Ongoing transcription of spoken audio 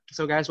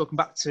So, guys, welcome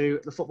back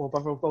to the Football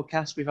Bravo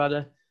podcast. We've had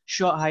a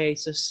short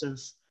hiatus of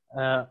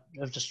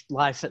just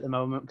life at the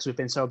moment because we've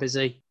been so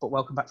busy. But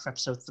welcome back for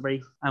episode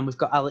 3, and we've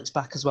got Alex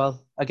back as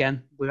well.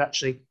 Again, we're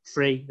actually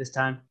free this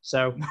time.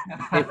 So,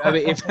 this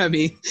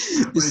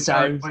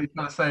time, what are you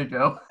trying to say,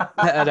 Joe?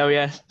 I know,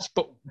 yeah.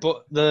 But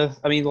the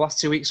last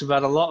 2 weeks we've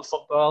had a lot of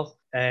football,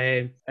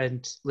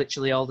 and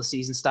literally all the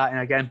season starting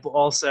again. But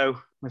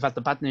also we've had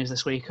the bad news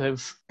this week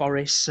of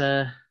Boris,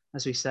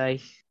 as we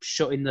say,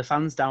 shutting the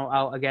fans down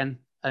out again.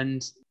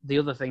 And the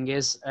other thing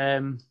is,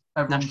 National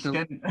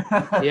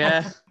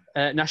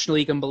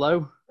League and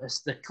below,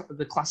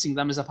 the classing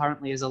them as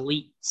apparently as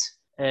elite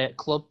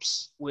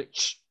clubs,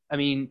 which, I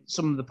mean,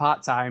 some of the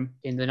part-time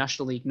in the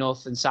National League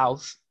North and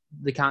South,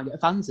 they can't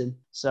get fans in.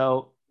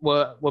 So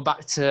we're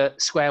back to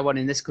square one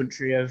in this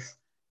country of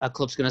a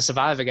club's going to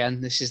survive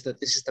again. This is the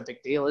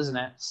big deal, isn't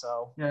it?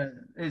 So yeah,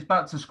 it's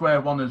back to square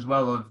one as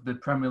well of the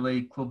Premier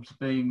League clubs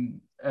being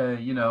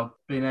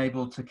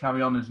able to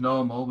carry on as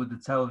normal with the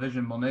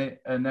television money,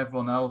 and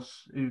everyone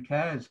else, who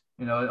cares?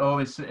 It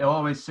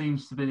always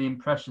seems to be the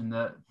impression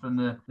that from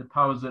the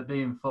powers that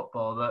be in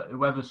football, that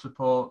whoever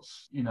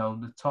supports,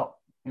 the top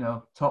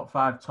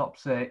 5, top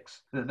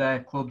 6, that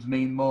their clubs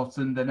mean more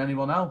to them than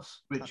anyone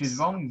else, which is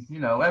wrong.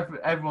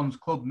 Everyone's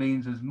club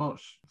means as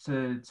much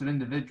to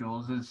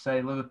individuals as,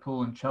 say,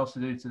 Liverpool and Chelsea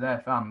do to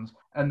their fans.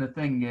 And the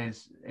thing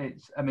is,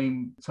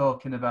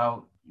 talking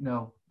about,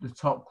 the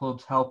top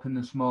clubs helping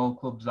the small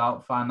clubs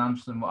out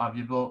financially and what have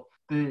you, but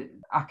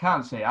I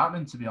can't see it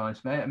happening, to be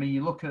honest, mate. I mean,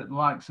 you look at the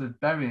likes of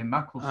Bury and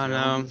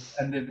Macclesfield,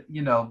 and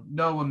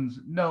no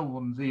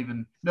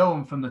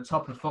one from the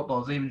top of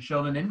football has even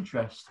shown an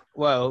interest.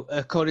 Well,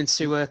 according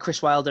to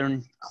Chris Wilder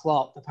and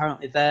Klopp,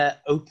 apparently they're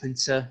open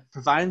to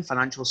providing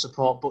financial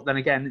support, but then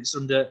again, it's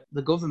under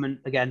the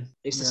government again.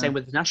 It's the same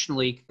with the National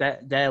League.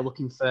 They're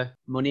looking for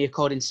money.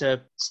 According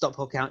to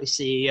Stockport County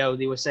CEO,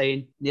 they were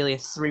saying nearly a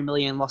 3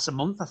 million loss a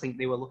month. I think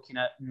they were looking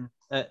at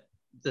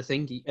the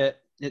thingy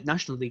at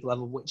National League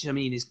level, which I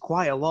mean is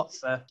quite a lot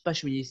for,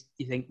 especially when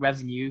you think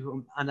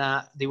revenue.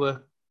 And they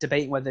were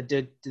debating whether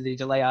do they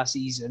delay our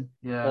season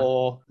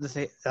or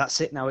that's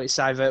it now. It's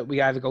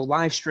we either go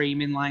live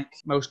streaming like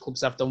most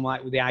clubs have done,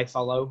 like with the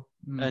iFollow,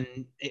 and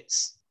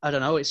it's, I don't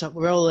know,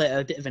 we're all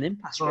at a bit of an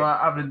impasse. Well,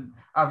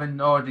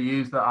 having already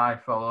used the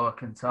iFollow, I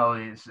can tell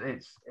you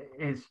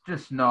it's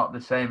just not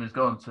the same as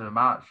going to a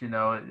match.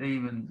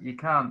 Even you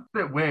can't. It's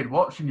a bit weird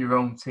watching your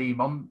own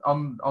team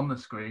on the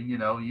screen.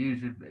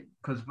 Usually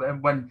because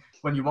when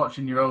you're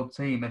watching your own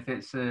team, if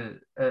it's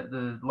at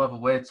the level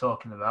we're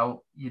talking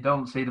about, you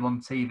don't see them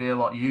on TV a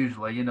lot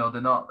usually.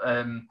 They're not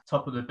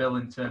top of the bill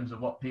in terms of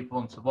what people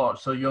want to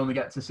watch, so you only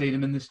get to see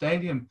them in the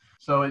stadium.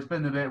 So it's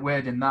been a bit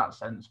weird in that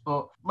sense.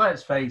 But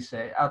let's face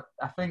it, I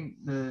think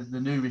the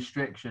new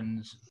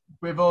restrictions,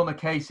 with all the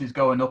cases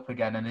going up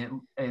again,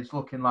 and it's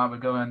looking like we're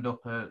going to end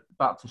up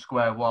back to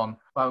square one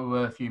like we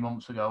were a few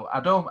months ago. I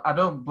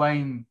don't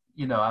blame.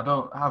 I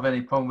don't have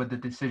any problem with the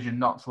decision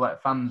not to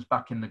let fans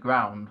back in the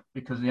ground,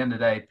 because at the end of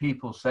the day,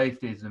 people's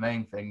safety is the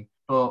main thing.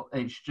 But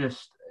it's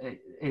just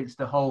it's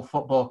the whole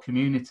football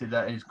community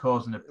that is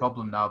causing a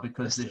problem now,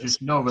 because there's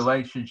just no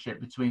relationship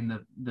between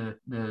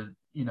the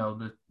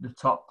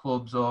top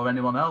clubs or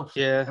anyone else.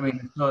 Yeah. I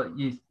mean,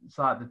 it's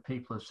like the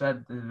people have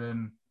said,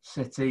 the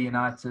City,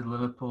 United,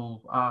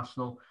 Liverpool,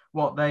 Arsenal,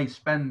 what they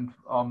spend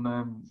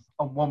on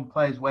one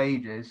player's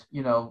wages,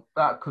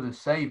 that could have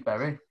saved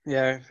Bury.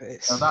 Yeah,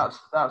 so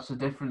that's the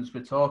difference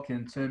we're talking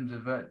in terms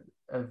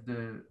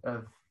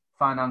of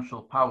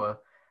financial power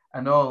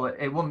and all.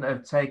 It wouldn't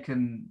have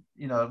taken,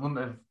 it wouldn't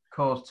have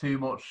caused too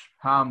much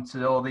harm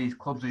to all these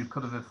clubs who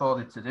could have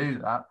afforded to do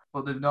that,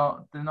 but they're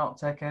not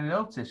taking any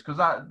notice,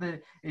 because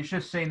it's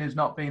just seen as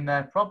not being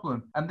their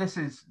problem. And this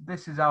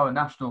is our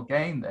national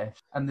game, this,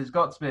 and there's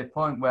got to be a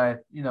point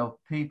where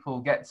people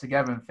get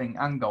together and think,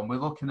 hang on, we're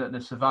looking at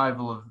the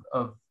survival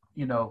of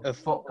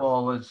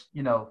football as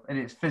in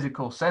its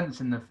physical sense,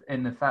 in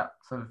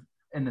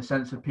the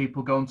sense of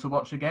people going to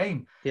watch a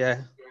game.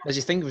 Yeah. As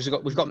you think,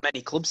 we've got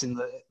many clubs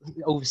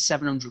over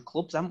 700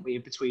 clubs, haven't we?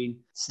 Between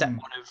step 1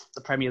 of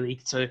the Premier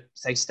League to,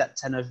 say, step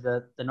 10 of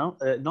the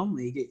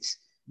non-league. It's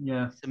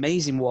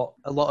amazing what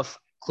a lot of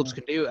clubs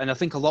can do, and I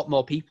think a lot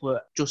more people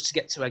just to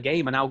get to a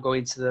game are now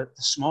going to the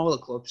smaller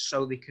clubs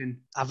so they can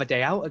have a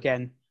day out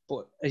again.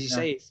 But as you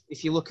say,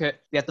 if you look at,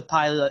 we had the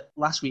pilot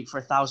last week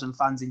for 1,000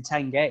 fans in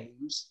 10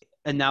 games.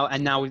 And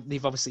now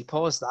they've obviously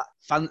paused that.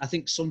 I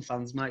think some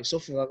fans might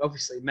suffer.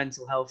 Obviously,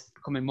 mental health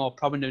becoming more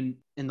prominent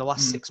in the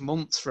last 6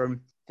 months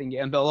from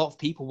thinking. But a lot of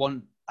people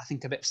want, I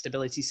think, a bit of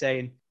stability,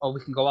 saying, "Oh,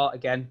 we can go out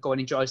again, go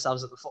and enjoy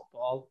ourselves at the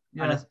football."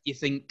 Yeah. And you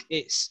think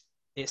it's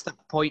that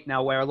point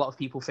now where a lot of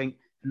people think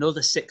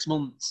another 6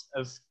 months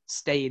of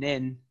staying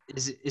in,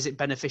 is it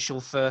beneficial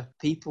for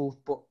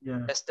people? But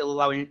they're still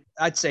allowing.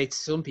 I'd say to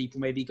some people,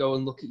 maybe go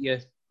and look at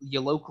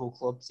your local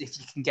clubs if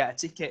you can get a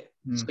ticket,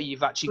 so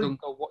you've actually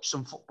go watch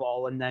some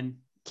football and then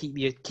keep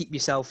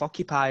yourself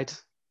occupied.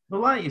 But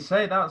like you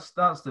say, that's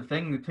the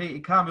thing.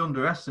 It can't be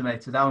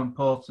underestimated how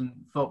important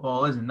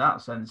football is in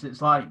that sense.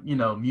 It's like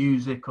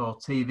music or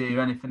TV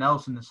or anything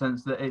else, in the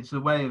sense that it's a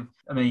way of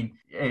I mean,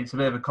 it's a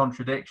bit of a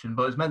contradiction,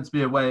 but it's meant to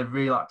be a way of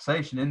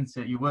relaxation, isn't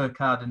it? You work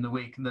hard in the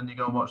week and then you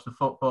go and watch the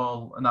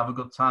football and have a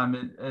good time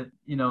at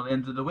the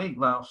end of the week,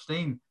 let off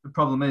steam. The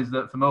problem is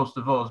that for most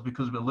of us,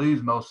 because we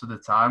lose most of the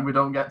time, we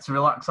don't get to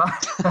relax.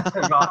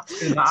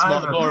 It's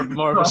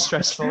more of a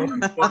stressful.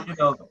 But,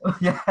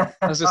 yeah.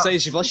 I was going to say,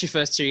 you've lost your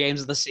first 2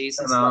 games of the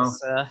season.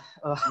 Yeah.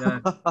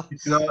 You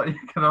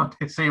can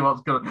already see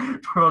what's going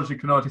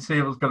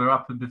to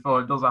happen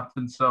before it does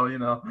happen. So,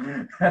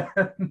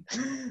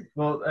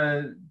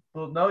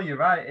 But no, you're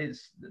right.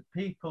 It's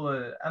people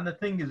and the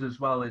thing is as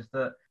well is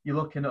that you're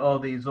looking at all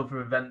these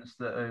other events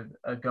that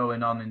are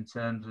going on in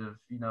terms of,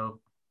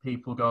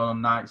 people going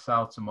on nights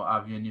out and what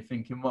have you, and you're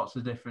thinking, what's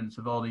the difference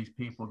of all these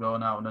people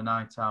going out on a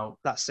night out?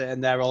 That's it,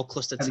 and they're all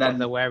clustered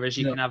together, whereas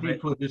you can have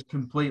people just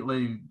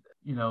completely,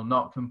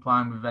 not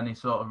complying with any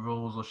sort of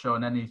rules or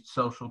showing any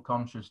social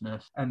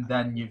consciousness, and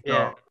then you've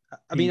got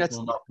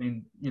people not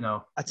being,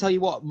 I tell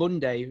you what,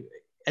 Monday,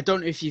 I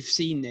don't know if you've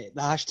seen it,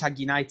 the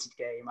 #United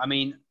game. I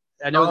mean,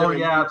 I know.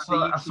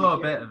 I saw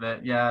a bit of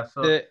it. Yeah.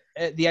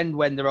 At the end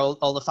when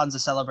all the fans are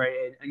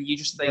celebrating, and you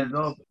just think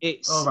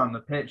it's all around the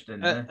pitch,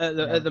 didn't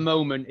they? At the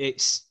moment,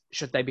 it's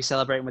should they be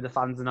celebrating with the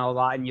fans and all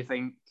that, and you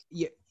think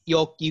you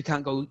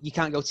can't go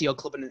to your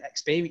club and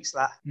experience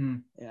that.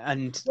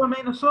 And well, I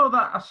mean, I saw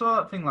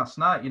that thing last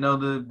night.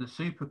 The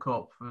Super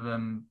Cup with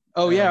them.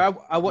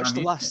 I watched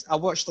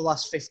the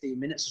last 15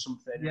 minutes or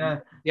something. Yeah,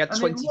 they had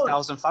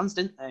 20,000 fans,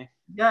 didn't they?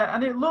 Yeah,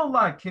 and it looked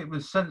like it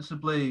was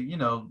sensibly,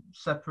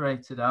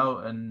 separated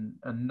out, and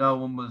no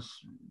one was,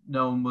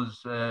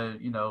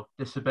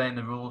 disobeying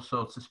the rules,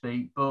 so to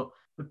speak. But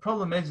the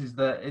problem is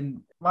that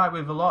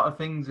with a lot of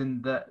things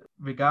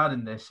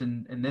regarding this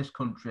in this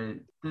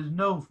country, there's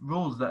no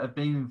rules that have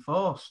been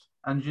enforced,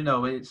 and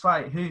it's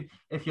like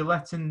if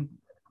you're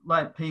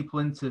let people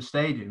into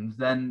stadiums,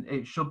 then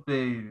it should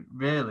be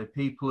really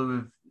people who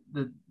have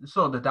the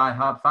sort of the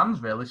die-hard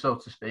fans, really, so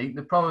to speak.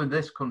 The problem in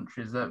this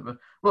country is that,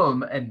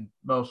 in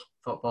most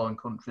footballing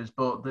countries,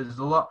 but there's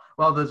a lot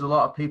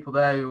of people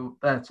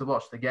there to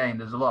watch the game.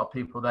 There's a lot of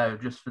people there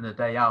just for the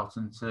day out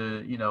and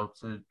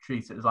to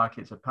treat it as like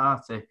it's a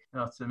party. You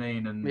know what I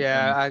mean? And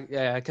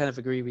I kind of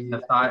agree with you.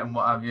 The fight and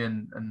what have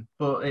you.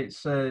 But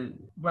it's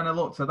when I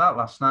looked at that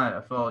last night,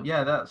 I thought,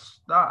 yeah, that's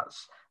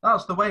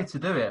the way to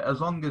do it.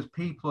 As long as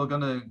people are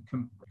gonna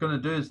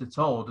do as they're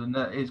told,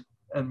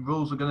 and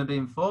rules are going to be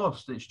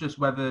enforced. It's just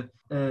whether,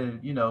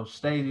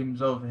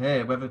 stadiums over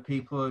here, whether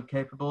people are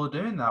capable of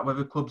doing that,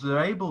 whether clubs are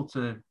able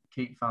to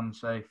keep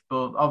fans safe.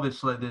 But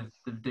obviously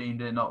they've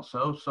deemed it not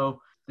so. So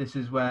this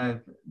is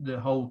where the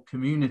whole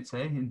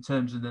community, in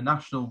terms of the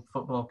national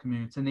football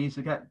community, needs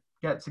to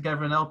get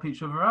together and help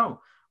each other out,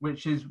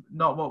 which is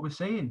not what we're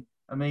seeing.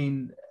 I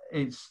mean,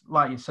 it's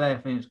like you say, I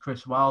think it's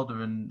Chris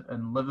Wilder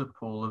and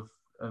Liverpool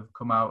have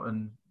come out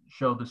and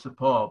showed the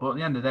support. But at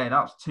the end of the day,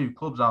 that's 2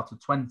 clubs out of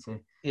 20.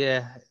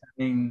 Yeah, I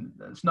mean,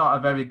 it's not a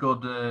very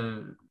good,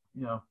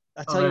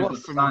 I tell you what,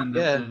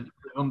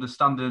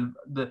 understanding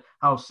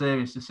how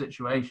serious the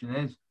situation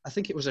is. I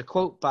think it was a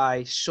quote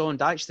by Sean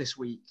Dyche this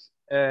week.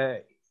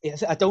 I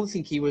don't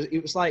think he was.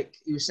 It was like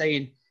he was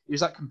saying, he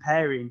was like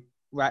comparing.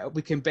 Right,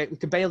 we can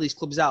bail these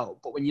clubs out,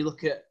 but when you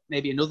look at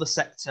maybe another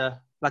sector,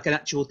 like an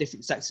actual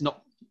different sector,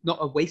 not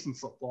away from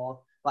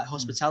football, like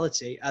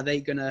hospitality, are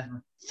they going to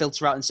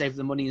filter out and save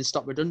the money and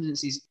stop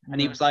redundancies? And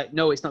he was like,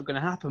 no, it's not going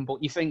to happen.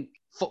 But you think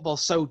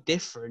football's so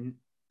different.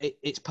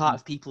 It's part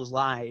of people's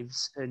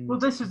lives. Well,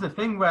 this is the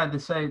thing where they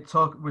say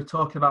we're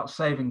talking about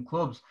saving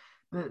clubs.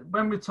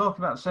 When we're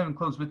talking about saving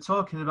clubs, we're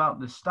talking about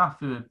the staff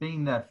who have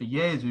been there for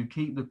years, who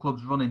keep the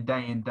clubs running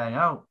day in, day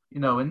out.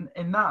 And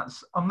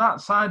that's on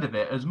that side of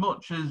it, as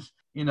much as,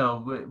 we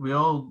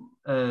all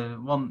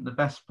want the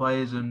best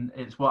players, and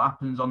it's what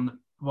happens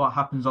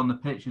on the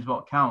pitch is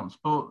what counts.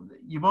 But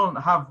you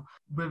won't have,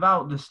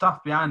 without the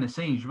staff behind the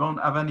scenes, you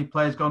won't have any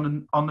players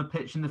going on the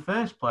pitch in the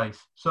first place.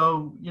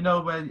 So,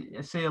 where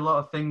you see a lot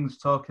of things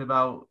talking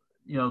about,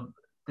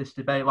 this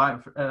debate, like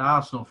at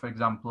Arsenal, for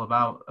example,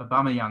 about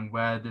Aubameyang,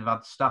 where they've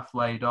had staff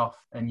laid off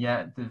and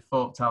yet they've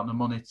forked out the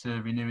money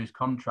to renew his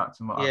contract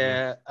and what have you.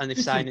 Yeah, and they've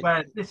signed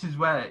it. This is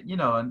where,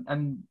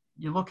 and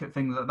you look at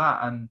things like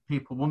that and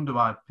people wonder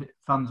why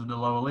fans of the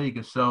lower league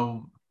are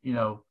so,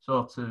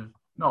 sort of,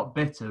 not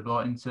bitter,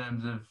 but in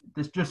terms of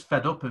they're just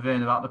fed up of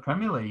hearing about the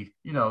Premier League.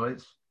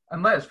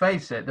 And let's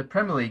face it, the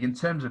Premier League, in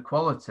terms of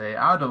quality,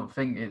 I don't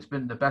think it's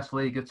been the best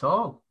league at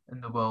all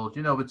in the world.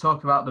 We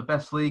talk about the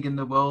best league in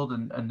the world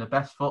and the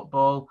best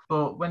football,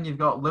 but when you've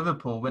got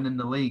Liverpool winning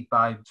the league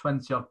by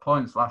 20 odd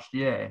points last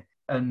year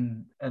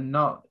and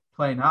not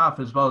playing half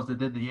as well as they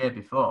did the year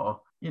before,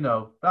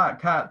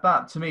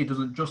 that to me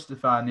doesn't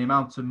justify the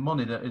amount of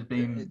money that is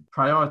being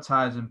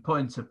prioritised and put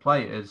into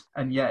players,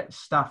 and yet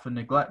staff are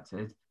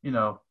neglected.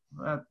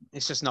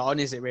 It's just not on,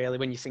 is it, really,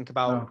 when you think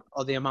about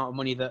all the amount of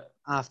money that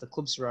half the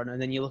clubs are on,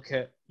 and then you look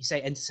at, you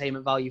say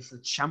entertainment value for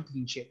the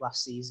Championship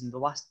last season, the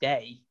last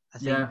day, I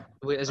think,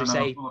 as we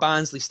say,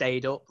 Barnsley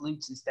stayed up,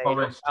 Luton stayed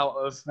Forest, up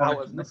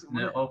out of nothing.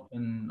 It up,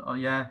 and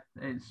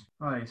it's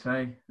like you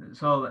say,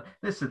 it's all.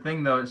 This is the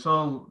thing, though. It's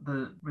all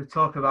we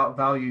talk about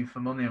value for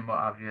money and what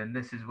have you, and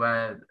this is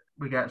where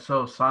we get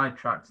so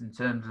sidetracked in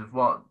terms of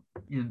what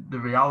the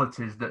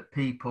realities that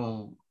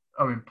people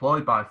are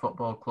employed by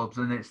football clubs,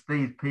 and it's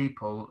these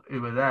people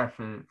who are there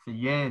for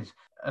years,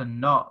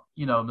 and not,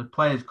 the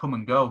players come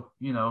and go.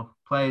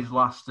 Players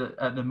last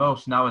at the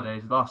most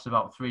nowadays last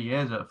about 3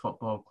 years at a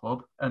football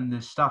club, and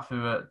the staff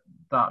who are at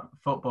that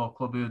football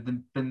club who have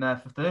been there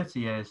for 30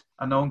 years,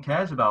 and no one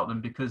cares about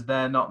them because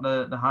they're not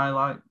the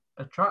highlight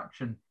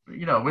attraction.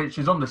 Which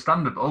is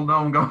understandable.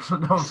 No one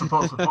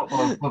supports a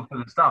football club for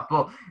the staff,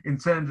 but in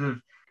terms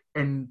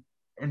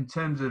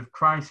of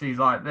crises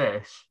like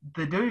this,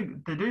 they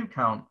do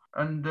count.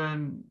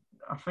 And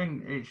I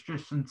think it's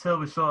just until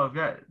we sort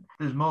of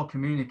there's more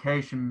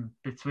communication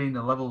between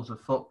the levels of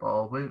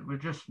football, we're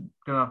just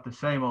going to have the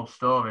same old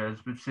story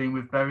as we've seen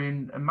with Bury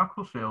and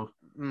Macclesfield.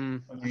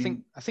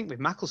 I think with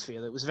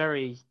Macclesfield,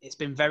 it's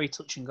been very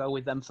touch and go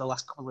with them for the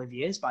last couple of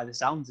years by the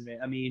sounds of it.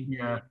 I mean,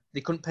 they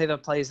couldn't pay their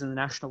players in the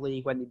National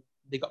League when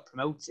they got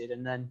promoted,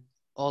 and then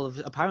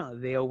apparently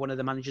they owe one of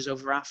the managers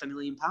over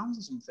 £500,000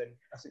 or something.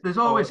 There's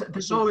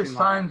always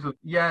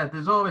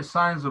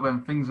signs of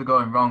when things are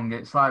going wrong.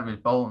 It's like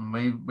with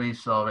Bolton, we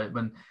saw it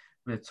when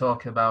we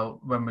talk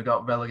about when we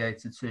got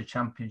relegated to the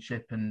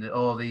Championship, and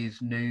all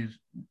these news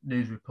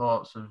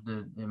reports of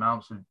the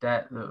amounts of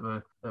debt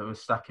that were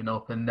stacking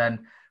up, and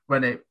then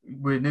when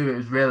we knew it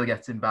was really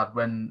getting bad,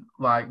 when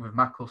like with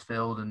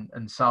Macclesfield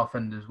and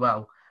Southend as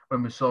well,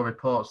 when we saw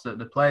reports that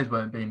the players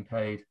weren't being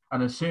paid.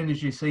 And as soon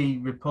as you see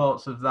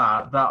reports of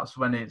that, that's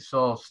when it's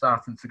all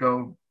starting to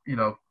go,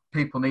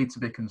 people need to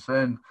be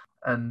concerned.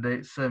 And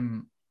it's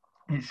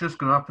just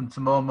going to happen to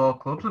more and more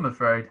clubs, I'm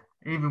afraid.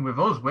 Even with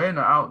us, we're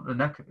not out we're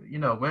not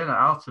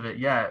out of it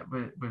yet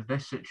with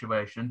this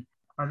situation.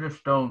 I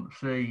just don't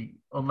see,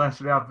 unless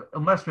we have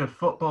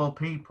football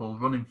people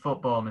running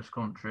football in this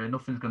country,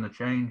 nothing's going to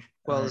change.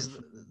 Well,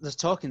 there's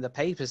talk in the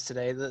papers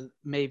today that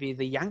maybe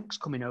the Yanks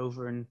coming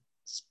over and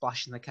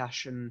splashing the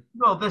cash and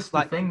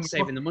the thing,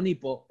 saving the money,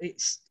 but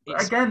it's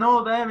again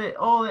all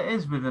it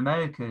is with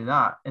America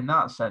in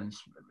that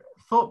sense.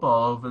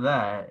 Football over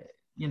there,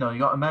 you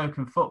got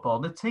American football.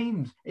 The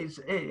teams, it's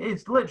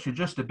literally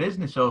just a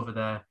business over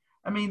there.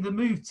 I mean, they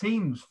move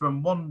teams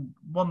from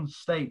one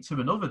state to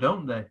another,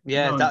 don't they?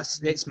 Yeah,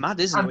 it's mad,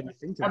 isn't it, when you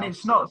think about it? And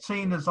it's not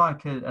seen as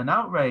like an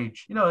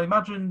outrage.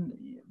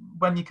 Imagine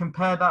when you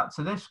compare that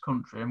to this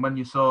country, and when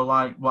you saw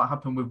like what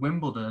happened with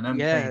Wimbledon and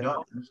MK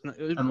Dons,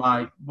 and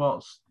like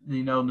what's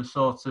the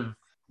sort of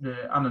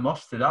the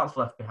animosity that's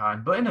left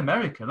behind. But in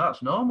America,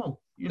 that's normal.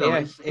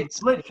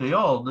 It's literally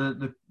all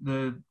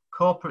the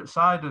corporate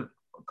side of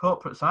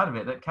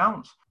it that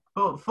counts.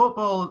 But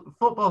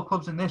football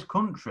clubs in this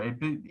country,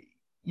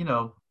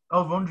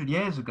 over 100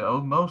 years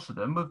ago, most of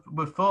them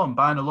were formed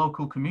by the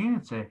local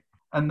community.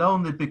 And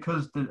only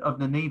because of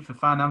the need for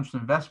financial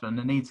investment,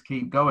 the need to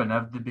keep going,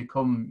 have they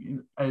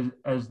become,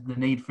 as the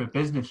need for a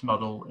business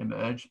model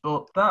emerged.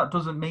 But that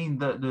doesn't mean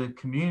that the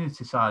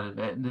community side of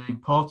it, the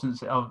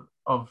importance of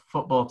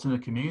football to the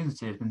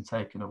community has been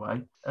taken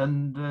away.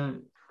 And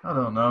I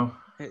don't know.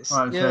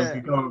 Say,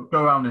 you go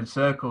around in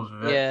circles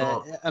with it. Yeah,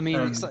 but, I mean,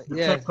 it's like,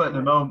 particularly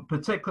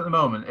at the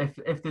moment,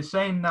 if they're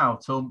saying now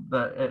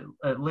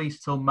at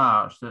least till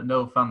March that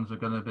no fans are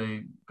going to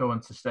be going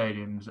to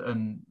stadiums,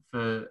 and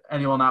for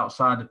anyone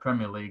outside the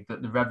Premier League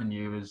that the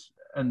revenue is,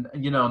 and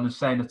they're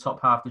saying the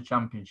top half of the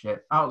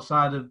Championship,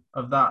 outside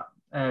of that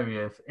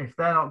area, if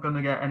they're not going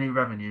to get any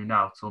revenue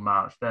now till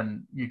March,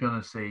 then you're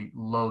going to see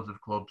loads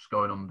of clubs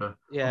going under.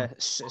 Yeah,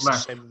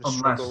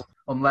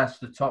 unless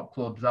the top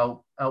clubs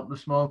help the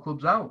small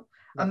clubs out.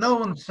 And no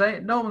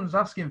one's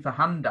asking for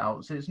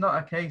handouts. It's not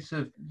a case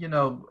of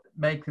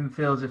making them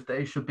feel as if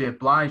they should be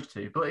obliged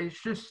to, but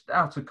it's just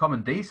out of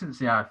common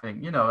decency. I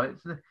think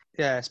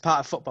it's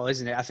part of football,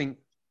 isn't it? I think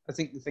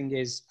the thing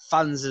is,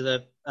 fans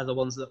are the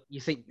ones that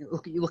you think.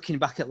 Looking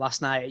back at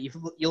last night, you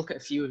look at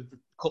a few of the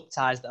cup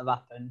ties that have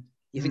happened.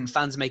 You think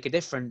fans make a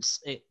difference?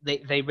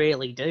 They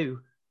really do.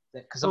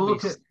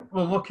 Look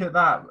at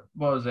that.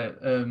 What was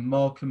it?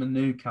 Morecambe and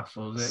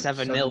Newcastle.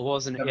 7-0,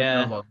 wasn't it?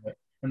 Yeah. Wasn't it?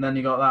 And then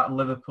you got that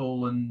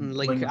Liverpool and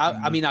Lincoln.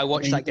 I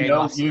watched that game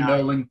last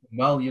night. Lincoln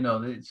well.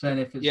 It's saying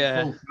if it's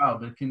a full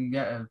crowd, they can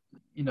get a.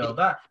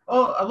 That.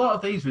 Oh, a lot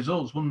of these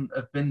results wouldn't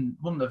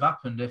have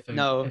happened if.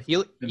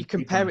 You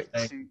compare it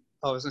to.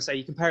 I was going to say,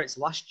 you compare it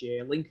to last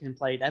year. Lincoln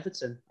played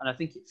Everton, and I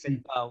think it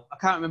fit well. I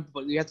can't remember,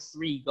 but we had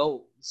 3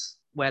 goals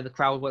where the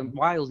crowd went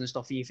wild and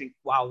stuff. And you think,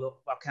 wow,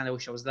 I kind of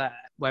wish I was there.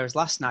 Whereas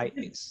last night,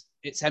 it's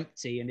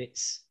empty and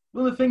it's.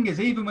 Well, the thing is,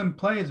 even when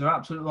players are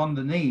absolutely on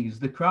the knees,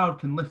 the crowd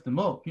can lift them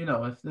up.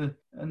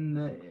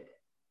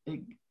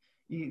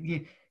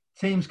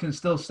 Teams can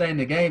still stay in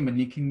the game, and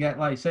you can get,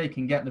 like you say,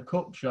 the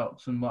cup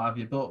shocks and what have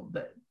you.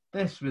 But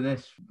this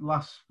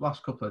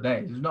last couple of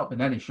days, there's not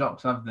been any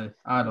shocks, have there?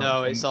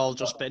 No, it's all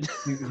just been.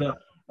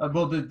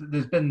 Well,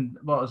 there's been,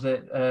 what was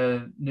it,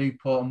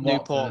 Newport and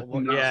Watford.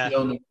 Newport, that's the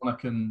only one I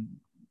can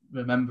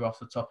remember off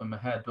the top of my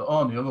head, but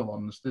all the other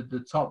ones,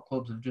 the top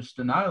clubs have just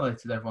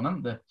annihilated everyone,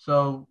 haven't they?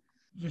 So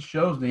it just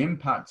shows the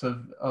impact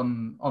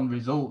on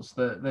results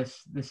that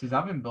this is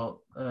having. But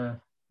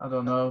I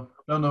don't know.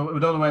 We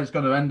don't know where it's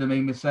going to end. I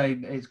mean, we say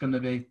it's going to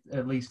be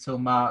at least till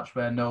March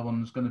where no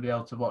one's going to be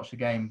able to watch the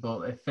game.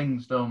 But if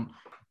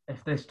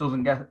this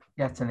doesn't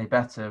get any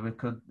better,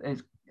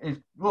 it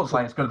looks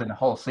like it's going to be the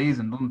whole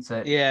season, doesn't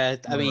it? Yeah,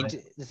 I mean,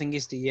 the thing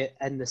is, do you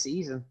end the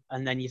season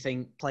and then you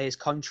think players'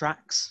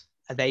 contracts,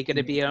 are they going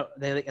to be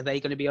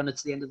honoured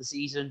to the end of the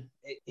season?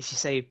 If you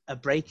say a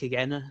break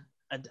again,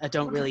 I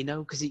don't really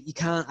know, because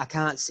I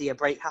can't see a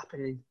break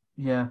happening.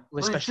 Yeah,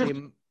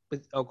 especially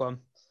with. Oh, go on.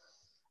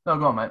 No,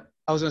 go on, mate.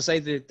 I was going to say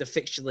the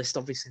fixture list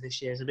obviously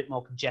this year is a bit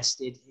more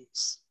congested.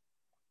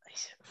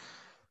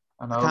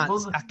 I know.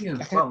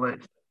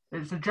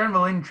 It's the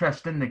general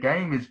interest in the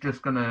game is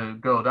just going to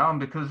go down,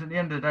 because at the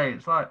end of the day,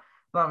 it's like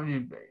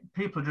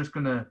people are just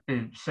going to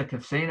be sick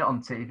of seeing it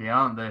on TV,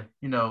 aren't they?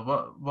 You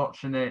know,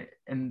 watching it.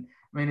 And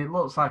I mean, it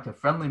looks like a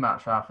friendly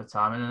match half the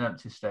time in an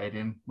empty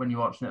stadium when you're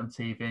watching it on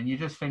TV, and you're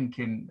just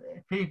thinking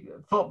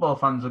football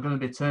fans are going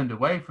to be turned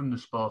away from the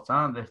sport,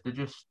 aren't they?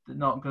 They're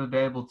not going to be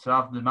able to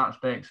have the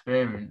match day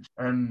experience.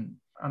 And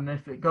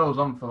if it goes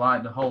on for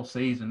like the whole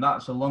season,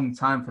 that's a long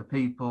time for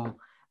people.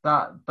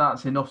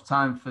 That's enough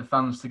time for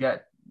fans to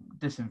get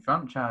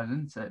disenfranchised,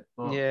 isn't it?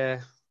 But,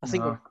 yeah, I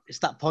think it's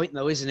that point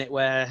though, isn't it,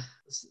 where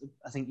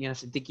I think you have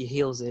to dig your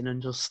heels in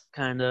and just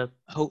kind of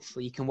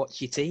hopefully you can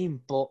watch your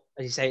team. But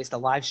as you say, it's the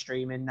live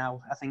streaming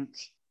now. I think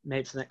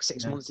maybe for the next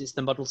 6 months it's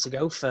the model to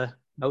go for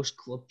most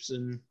clubs,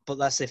 but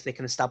that's if they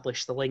can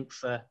establish the link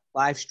for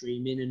live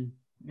streaming and.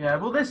 Yeah,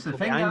 well, this is the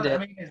thing. I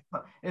mean,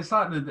 it's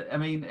like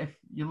if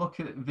you look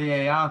at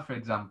VAR, for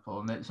example,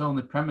 and it's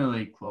only Premier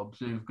League clubs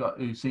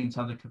who seem to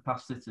have the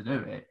capacity to do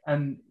it.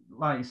 And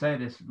like you say,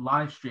 this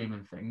live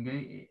streaming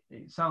thing,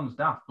 it sounds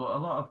daft, but a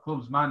lot of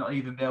clubs might not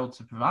even be able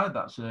to provide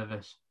that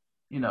service.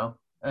 You know,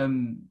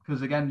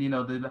 because again, you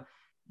know,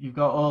 you've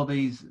got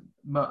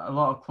a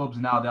lot of clubs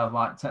now, they have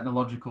like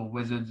technological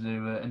wizards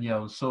and, you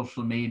know,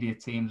 social media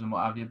teams and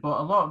what have you.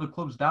 But a lot of the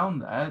clubs down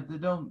there, they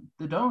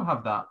don't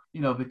have that, you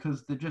know,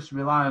 because they just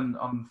rely on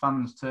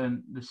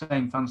the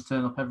same fans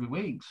turn up every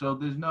week. So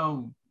there's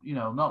no, you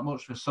know, not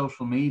much of a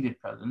social media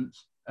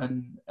presence.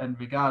 And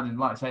regarding,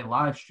 like I say,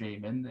 live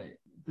streaming,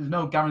 there's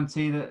no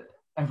guarantee that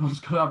everyone's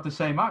going to have the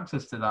same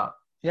access to that.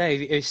 Yeah,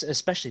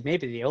 especially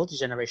maybe the older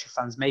generation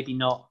fans, maybe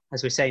not,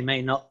 as we say,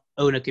 may not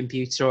own a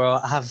computer or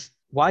have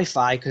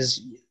Wi-Fi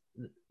because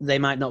they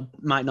might not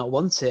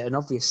want it. And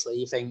obviously,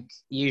 you think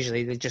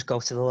usually they just go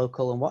to the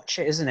local and watch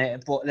it, isn't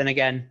it? But then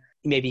again,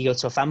 maybe you go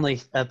to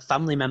family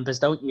members,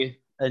 don't you?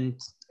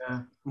 And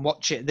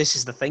watch it. This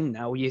is the thing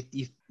now. You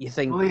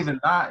think. Well, even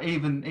that,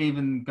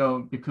 even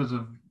go because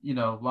of, you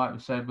know, like we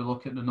said, we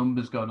look at the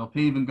numbers going up.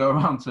 Even go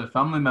around to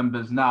family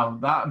members now.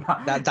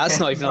 That's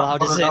not even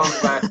allowed, is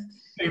it?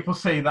 People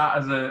see that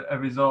as a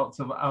resort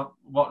to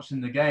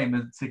watching the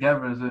game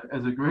together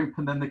as a group,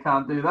 and then they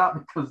can't do that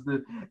because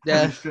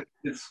they're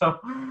restricted. So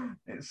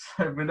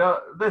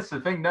that's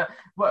the thing that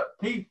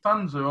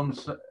fans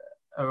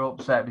are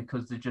upset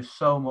because there's just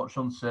so much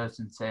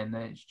uncertainty, and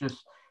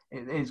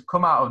it's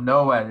come out of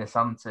nowhere. This,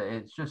 hasn't it?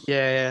 It's just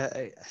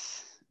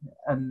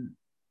and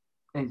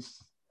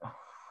it's.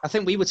 I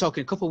think we were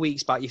talking a couple of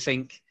weeks back. You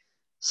think.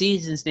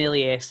 Season's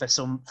nearly here for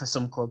some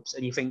clubs,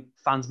 and you think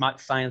fans might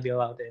finally be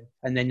allowed in,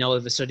 and then all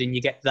of a sudden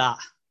you get that.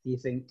 You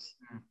think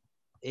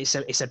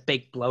it's a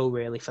big blow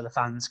really for the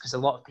fans, because a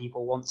lot of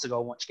people want to go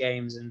and watch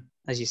games, and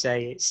as you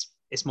say,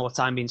 it's more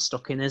time being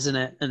stuck in, isn't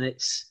it? And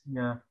it's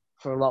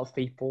for a lot of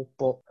people.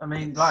 But I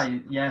mean,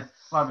 like we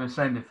were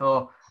saying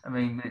before, I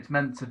mean, it's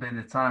meant to be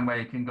the time where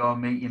you can go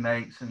and meet your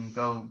mates and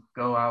go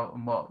out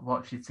and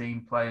watch your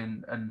team play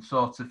and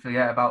sort of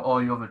forget about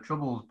all your other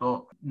troubles.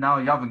 But now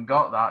you haven't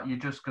got that. You're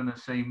just going to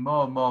see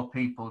more and more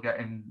people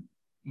getting,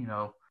 you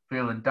know,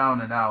 feeling down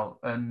and out.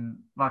 And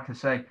like I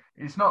say,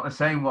 it's not the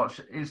same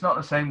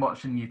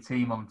watching your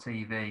team on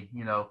TV.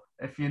 You know,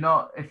 if you're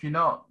not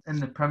in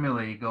the Premier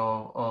League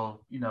or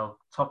you know,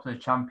 top of the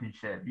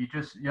Championship,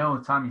 the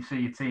only time you see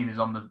your team is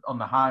on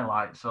the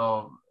highlights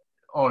or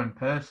in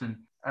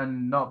person.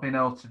 And not being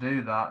able to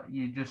do that,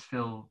 you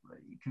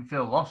can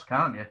feel lost,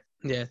 can't you?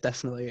 Yeah,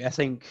 definitely. I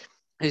think,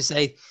 as I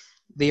say,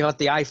 the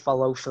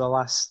iFollow for the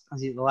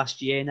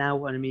last year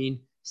now, and I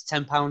mean, it's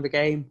 £10 a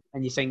game,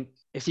 and you think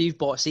if you've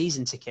bought a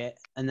season ticket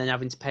and then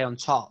having to pay on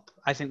top,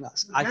 I think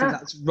that's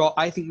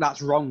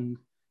wrong.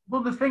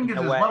 Well, the thing is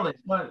as well, it's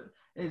like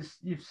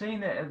you've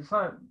seen it. It's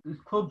like there's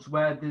clubs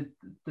where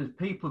there's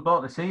people who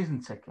bought the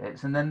season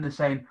tickets, and then they're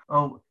saying,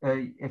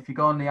 if you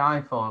go on the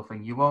iFollow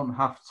thing, you won't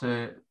have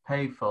to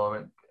pay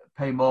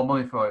more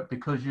money for it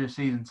because you're a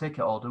season ticket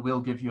holder. We'll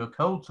give you a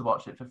code to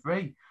watch it for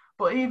free.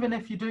 But even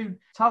if you do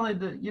tally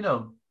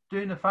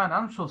doing the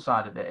financial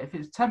side of it, if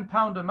it's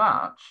 £10 a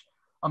match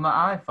on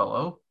that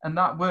iFollow, and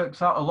that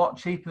works out a lot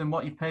cheaper than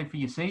what you pay for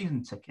your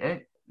season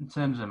ticket in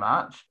terms of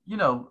match, you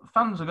know,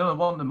 fans are going to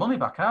want the money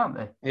back, aren't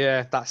they?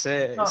 Yeah, that's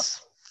it.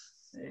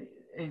 It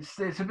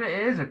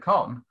is a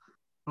con.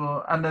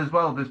 But and as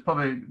well, they've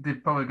probably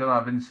going to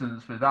have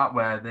incidents with that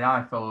where the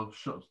IFL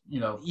shuts,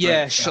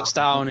 shuts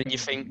down, and you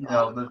think, you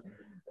want to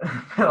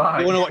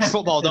watch like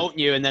football, don't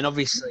you? And then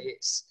obviously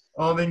it's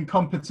all the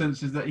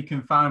incompetences that you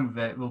can find with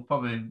it will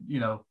probably,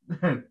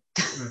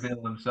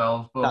 reveal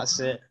themselves. But that's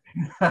it.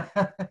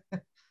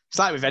 It's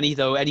like with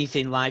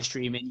anything live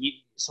streaming.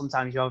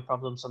 Sometimes you have a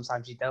problem,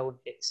 sometimes you don't.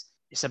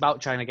 It's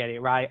about trying to get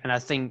it right. And I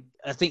think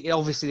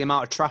obviously the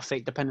amount of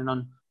traffic, depending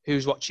on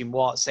who's watching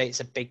what. Say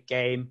it's a big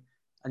game,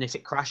 and if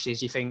it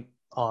crashes, you think,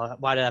 oh,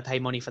 why did I pay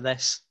money for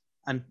this?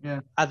 And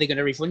are they going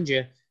to refund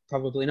you?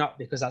 Probably not,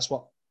 because that's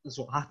what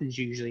happens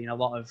usually in a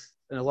lot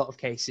of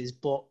cases.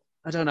 But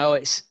I don't know.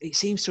 It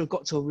seems to have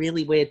got to a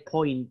really weird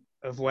point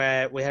of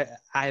where we're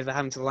either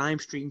having to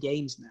live stream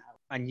games now,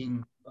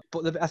 and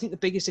but I think the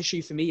biggest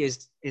issue for me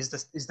is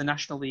the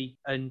National League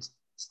and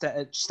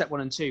step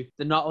 1 and 2.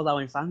 They're not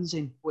allowing fans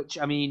in, which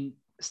I mean,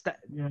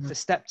 for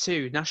step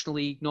 2, National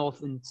League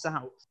North and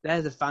South,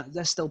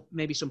 there's still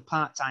maybe some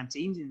part-time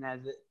teams in there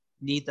that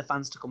need the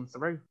fans to come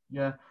through.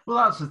 Yeah, well,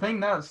 that's the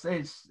thing.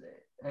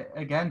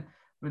 Again,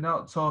 we're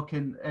not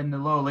talking in the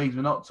lower leagues.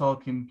 We're not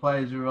talking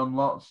players who are on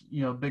lots,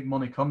 big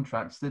money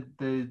contracts.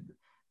 They're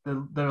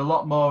a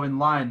lot more in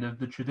line of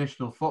the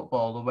traditional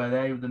footballer where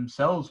they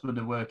themselves were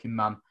the working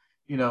man.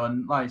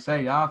 And like I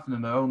say, half of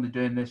them are only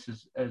doing this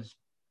as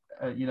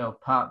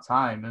part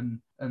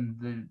time,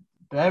 and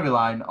they're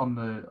relying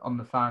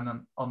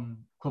on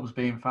clubs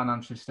being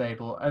financially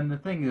stable. And the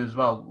thing is, as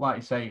well, like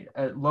you say,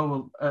 at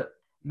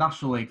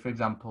National League, for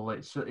example,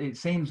 it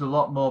seems a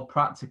lot more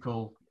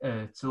practical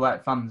to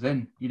let fans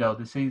in.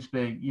 There seems to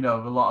be a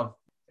lot of,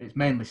 it's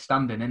mainly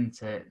standing,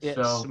 isn't it? Yeah,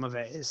 so some of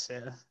it is.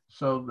 Yeah.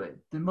 So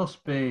there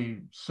must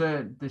be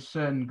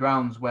certain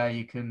grounds where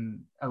you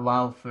can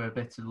allow for a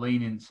bit of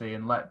leniency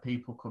and let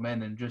people come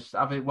in and just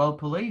have it well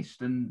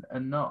policed and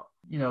not,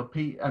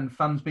 and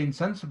fans being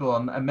sensible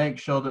and make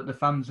sure that the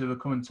fans who are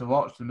coming to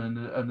watch them and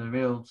the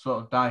real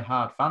sort of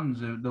die-hard fans,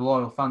 the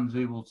loyal fans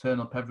who will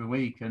turn up every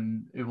week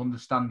and who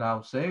understand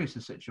how serious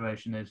the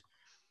situation is.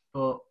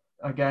 But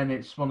again,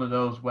 it's one of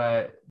those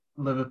where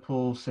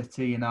Liverpool,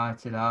 City,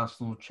 United,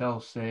 Arsenal,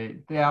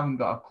 Chelsea, they haven't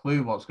got a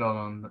clue what's going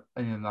on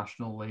in the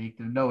National League.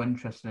 They've no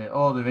interest in it.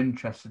 All they're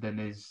interested in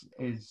is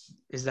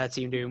their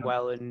team doing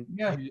well, and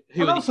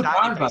who are not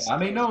surprised by that. I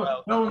mean,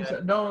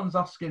 no one's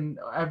asking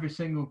every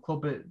single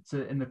club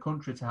in the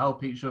country to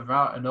help each other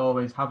out and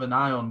always have an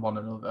eye on one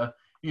another.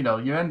 You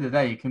end of the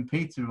day, you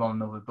compete with one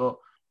another, but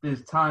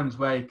there's times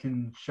where you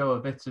can show a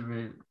bit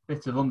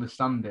of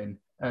understanding,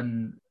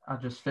 and I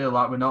just feel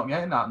like we're not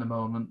getting that at the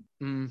moment.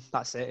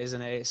 That's it,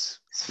 isn't it?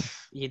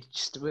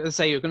 Let's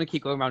say you're going to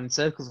keep going around in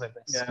circles with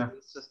this. Yeah.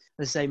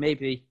 Let's say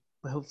maybe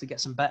we'll hopefully get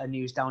some better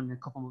news down in a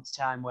couple of months'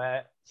 time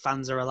where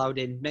fans are allowed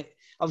in.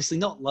 Obviously,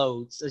 not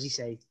loads, as you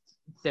say,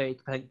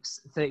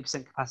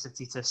 30%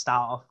 capacity to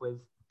start off with,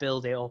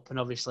 build it up, and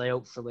obviously,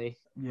 hopefully,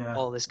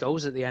 all this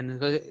goes at the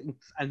end,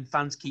 and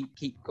fans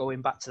keep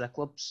going back to their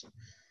clubs.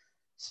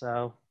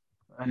 So,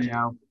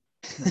 anyhow.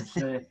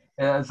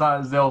 As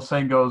the old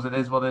saying goes, it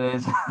is what it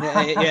is.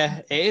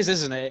 yeah, it is,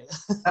 isn't it?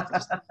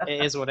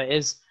 It is what it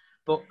is.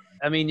 But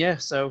I mean,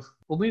 so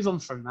we'll move on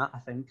from that. I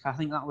think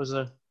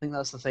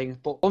that's the thing.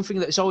 But one thing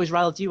that's always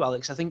riled you,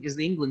 Alex, I think, is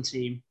the England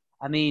team.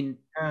 I mean,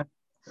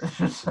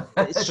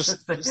 it's just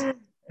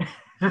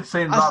it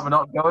seems like we're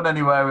not going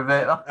anywhere with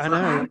it. I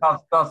know.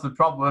 That's the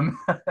problem.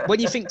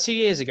 When you think 2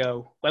 years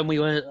ago, when we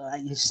were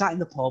you sat in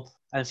the pub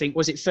and think,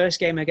 was it first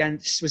game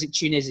against, was it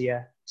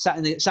Tunisia? Sat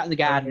in the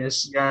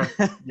Gardens. Yeah.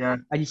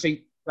 And you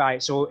think,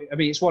 right, so I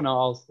mean, it's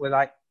 1-1. We're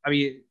like, I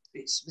mean,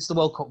 it's the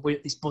World Cup.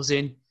 It's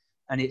buzzing,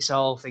 and it's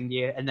all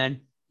thingy. And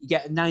then you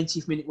get a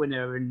 90th minute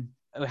winner and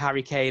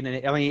Harry Kane, and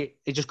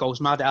it just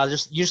goes mad.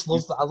 You just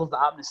love that. I love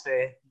that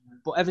atmosphere.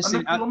 But ever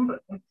since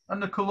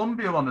the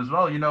Colombia one as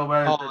well,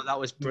 where that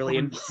was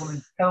brilliant.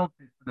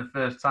 Penalties for the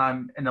first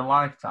time in a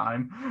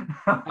lifetime.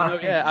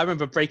 I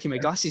remember breaking my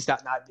glasses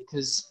that night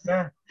because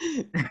it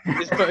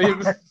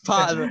was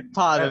part of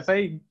the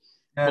thing.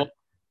 Yeah. But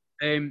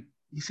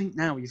you think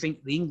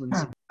the England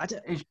team,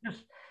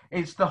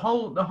 it's the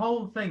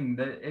whole thing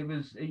that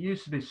it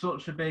used to be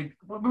such a big,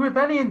 with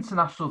any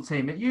international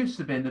team, it used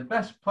to be the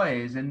best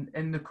players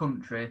in the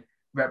country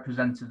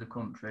represented the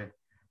country.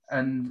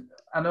 And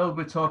I know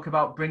we talk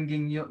about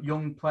bringing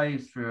young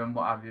players through and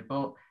what have you,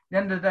 but at the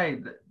end of the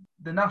day,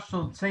 the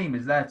national team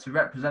is there to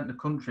represent the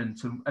country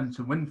and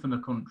to win for the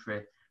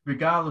country,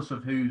 regardless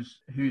of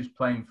who's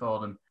playing for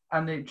them.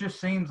 And it just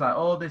seems like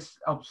all this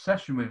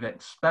obsession with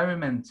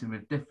experimenting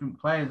with different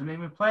players. I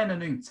mean, we're playing a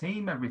new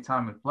team every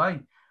time we play.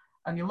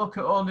 And you look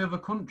at all the other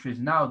countries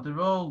now,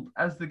 they're all,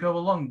 as they go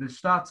along, they're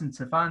starting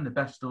to find the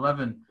best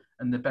 11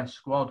 and the best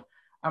squad.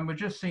 And we're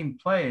just seeing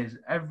players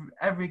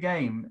every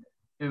game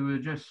who are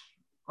just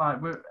like,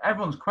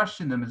 everyone's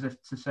questioning them as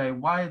if to say,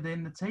 why are they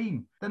in the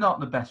team? They're not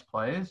the best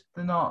players.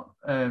 They've not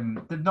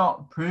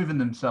proven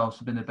themselves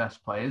to be the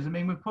best players. I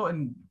mean, we're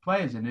putting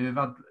players in who have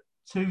had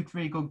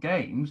 2-3 good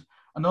games,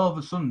 and all of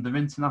a sudden they're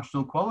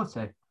international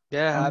quality.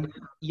 Yeah,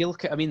 you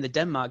look at, the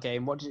Denmark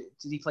game. What did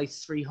he play?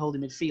 3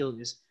 holding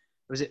midfielders.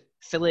 was it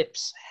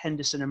Phillips,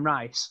 Henderson, and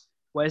Rice?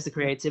 Where's the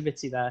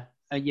creativity there?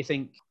 And you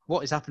think, what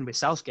has happened with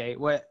Southgate?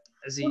 Where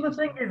has he? Well, the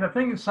thing is, I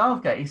think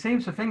Southgate, he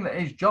seems to think that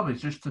his job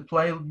is just to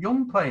play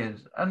young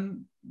players,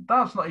 and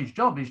that's not his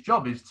job. His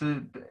job is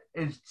to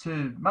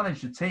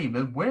manage the team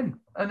and win.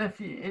 And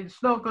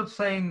it's no good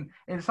saying,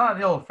 it's like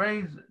the old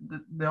phrase,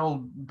 the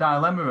old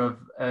dilemma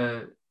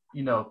of,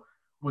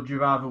 would you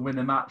rather win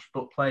a match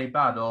but play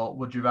bad, or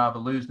would you rather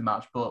lose the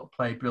match but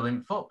play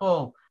brilliant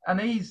football? And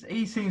he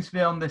seems to be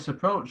on this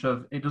approach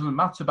of, it doesn't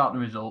matter about the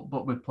result,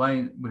 but we're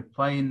playing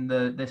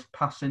this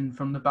passing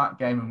from the back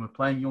game, and we're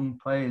playing young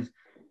players.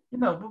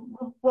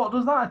 What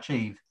does that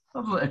achieve?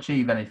 That doesn't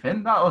achieve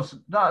anything.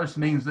 That just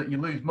means that you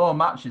lose more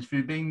matches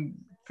through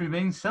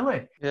being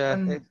silly. Yeah,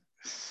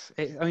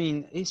 I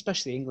mean,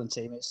 especially the England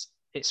team,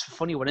 it's a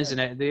funny one, isn't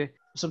it?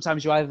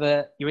 Sometimes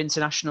you're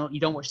international, you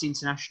don't watch the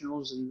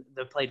internationals, and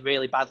they've played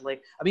really badly.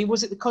 I mean,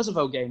 was it the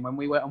Kosovo game when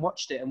we went and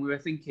watched it, and we were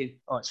thinking,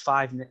 oh, it's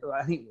 5?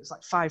 I think it was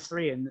like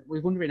 5-3, and we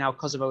were wondering how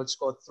Kosovo had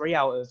scored 3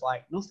 out of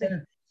like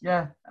nothing.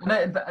 Yeah, and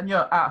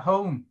at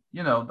home,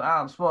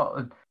 that's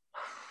what.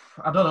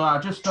 I don't know. I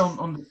just don't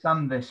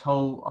understand this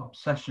whole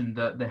obsession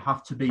that they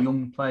have to be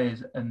young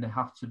players, and they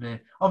have to be.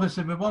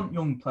 Obviously, we want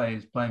young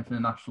players playing for the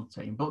national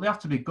team, but they have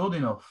to be good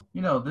enough.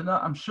 They're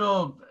not. I'm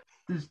sure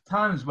there's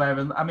times where,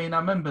 I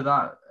remember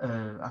that.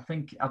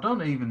 I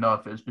don't even know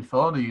if it was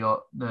before the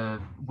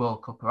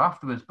World Cup or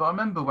afterwards, but I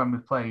remember when we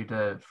played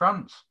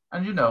France,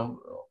 and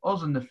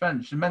us and the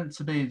French are meant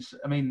to be.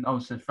 I mean,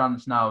 obviously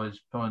France now is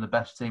probably the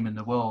best team in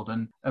the world,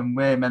 and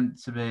we're meant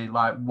to be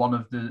like one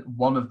of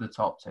the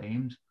top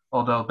teams.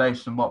 Although,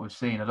 based on what we've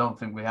seen, I don't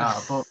think we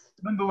are. But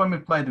remember when we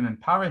played them in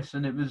Paris,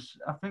 and it was,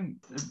 I think,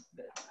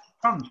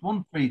 France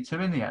won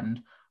 3-2 in the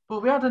end.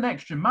 But we had an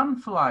extra man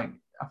for I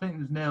think it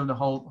was nearly the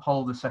whole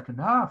of the second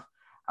half.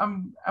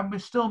 And we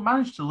still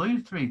managed to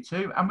lose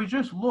 3-2. And we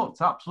just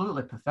looked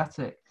absolutely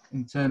pathetic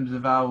in terms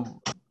of how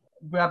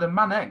we had a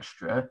man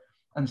extra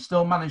and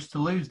still managed to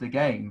lose the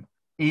game,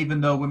 even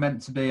though we're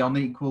meant to be on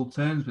equal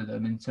terms with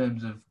them in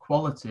terms of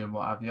quality and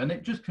what have you. And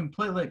it just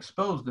completely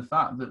exposed the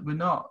fact that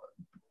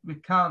we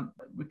can't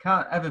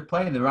ever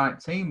play the right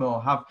team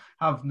or have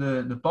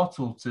the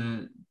bottle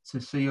to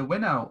see a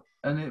win out.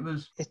 And it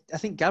was. I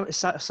think Gareth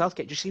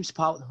Southgate just seems to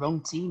part with the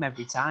wrong team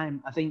every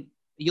time. I think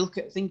you look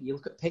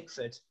at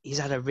Pickford. He's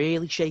had a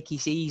really shaky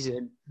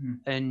season,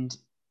 and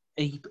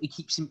he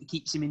keeps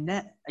him in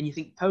net. And you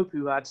think Pope,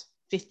 who had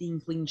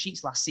 15 clean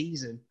sheets last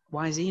season,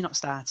 why is he not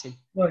starting?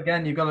 Well,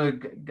 again, you've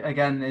got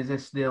to. Is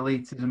this the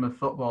elitism of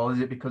football? Is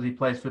it because he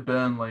plays for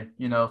Burnley?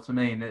 To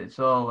me, it's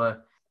all.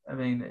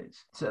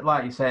 It's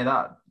like you say,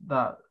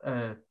 that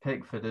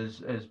Pickford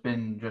has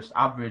been just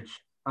average,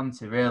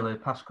 really, the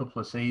past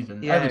couple of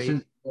seasons. Yeah, Ever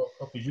since the World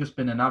Cup, he's just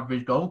been an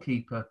average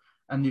goalkeeper.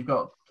 And you've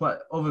got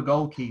other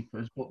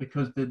goalkeepers, but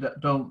because they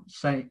don't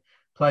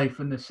play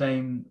from the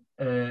same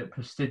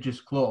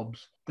prestigious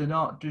clubs,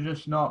 they're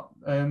just not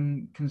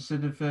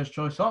considered first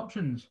choice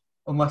options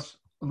unless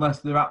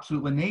they're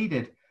absolutely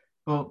needed.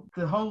 But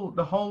the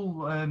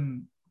whole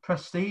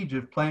prestige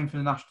of playing for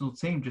the national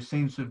team just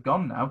seems to have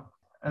gone now.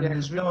 And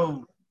there's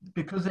no,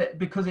 because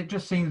it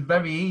just seems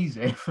very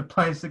easy for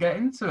players to get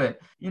into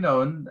it,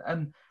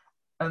 and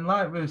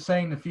like we were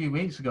saying a few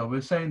weeks ago, we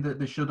were saying that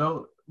they should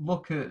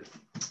look at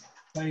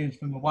players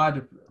from a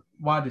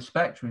wider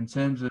spectrum in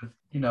terms of,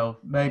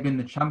 maybe in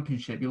the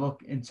Championship, you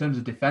look in terms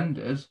of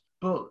defenders,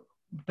 but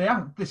they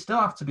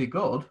still have to be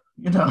good,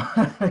 They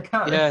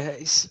can't, yeah,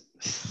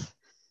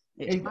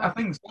 I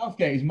think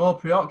Southgate is more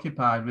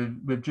preoccupied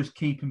with just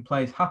keeping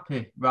players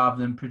happy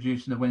rather than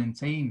producing a winning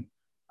team.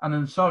 And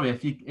I'm sorry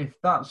if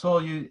that's all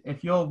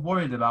if you're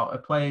worried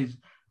about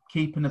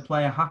keeping a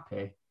player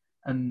happy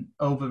and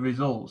over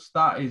results,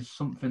 that is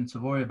something to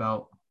worry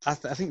about. I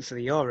think for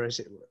the Euros,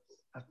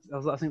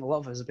 I think a lot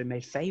of us have been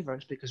made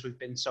favourites because we've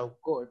been so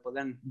good. But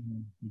then,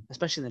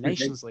 especially in the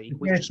Nations League,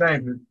 we've just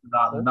been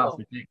that's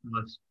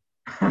ridiculous.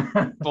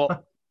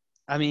 But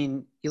I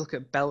mean, you look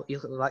at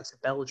the likes of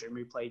Belgium,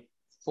 who played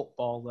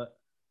football that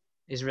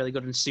is really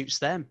good and suits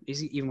them.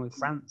 Even with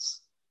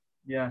France,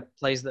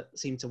 players that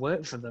seem to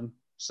work for them.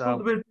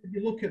 So if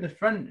you look at the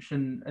French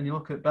and you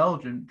look at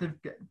Belgium,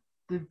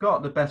 they've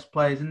got the best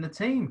players in the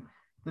team.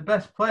 The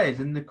best players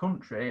in the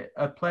country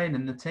are playing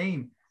in the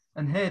team,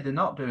 and here they're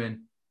not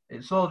doing.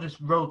 It's all just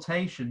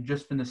rotation,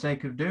 just for the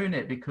sake of doing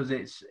it, because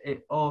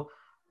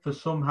for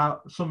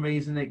some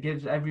reason it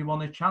gives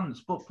everyone a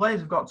chance. But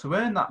players have got to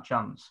earn that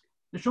chance.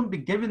 They shouldn't be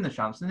given the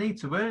chance. They need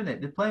to earn it.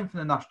 They're playing for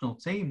the national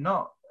team,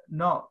 not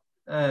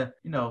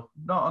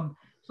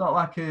it's not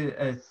like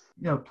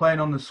playing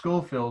on the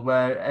school field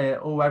where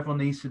everyone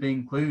needs to be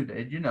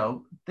included.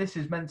 This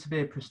is meant to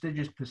be a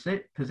prestigious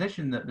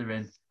position that they're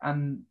in,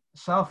 and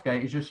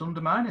Southgate is just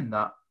undermining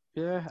that.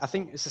 Yeah, I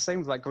think it's the same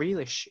with like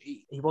Grealish.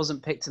 He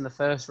wasn't picked in the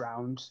first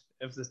round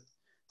of the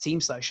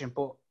team selection,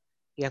 but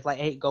he had like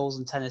 8 goals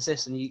and 10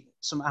 assists, and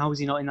somehow is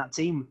he not in that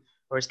team?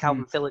 Whereas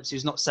Calvin Phillips,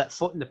 who's not set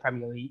foot in the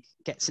Premier League,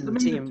 gets in the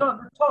team.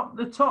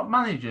 The top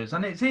managers,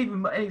 and it's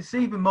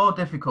even more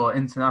difficult at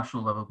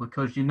international level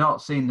because you're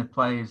not seeing the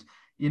players.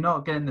 you're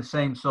not getting the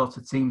same sort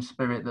of team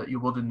spirit that you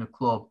would in the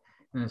club,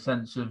 in the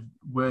sense of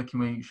working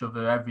with each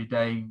other every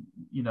day,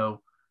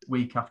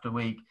 week after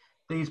week.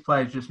 These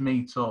players just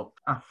meet up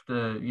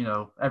after,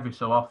 every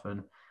so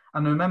often.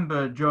 And I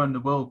remember during the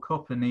World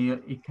Cup, and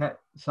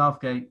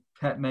Southgate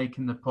kept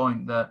making the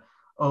point that,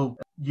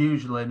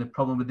 usually the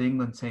problem with the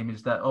England team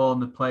is that all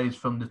the players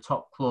from the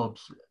top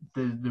clubs,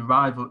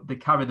 they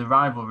carry the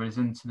rivalries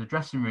into the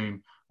dressing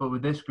room. But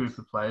with this group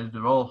of players,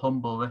 they're all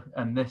humble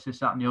and this,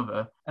 that, and the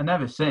other. And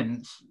ever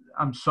since,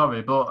 I'm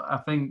sorry, but I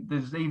think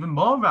there's even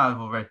more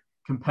rivalry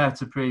compared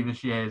to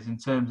previous years in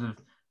terms of,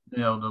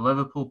 the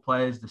Liverpool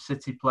players, the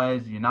City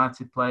players, the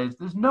United players.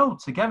 There's no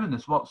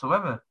togetherness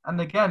whatsoever.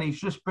 And again,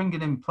 he's just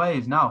bringing in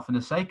players now for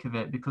the sake of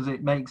it because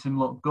it makes him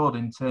look good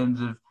in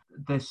terms of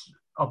this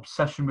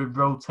obsession with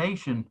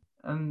rotation.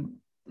 And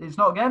it's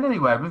not getting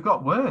anywhere. We've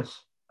got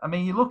worse. I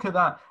mean, you look at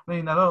that. I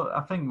mean,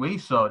 I think we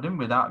saw it, didn't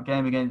we, that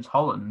game against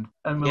Holland?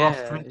 And we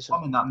lost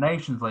 3-1 in that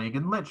Nations League.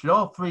 And literally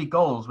all 3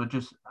 goals were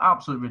just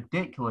absolutely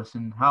ridiculous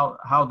in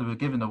how they were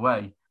given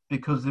away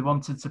because they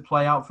wanted to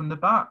play out from the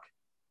back.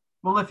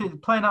 Well, if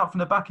playing out from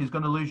the back is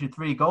going to lose you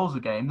 3 goals a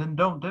game, then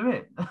don't do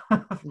it.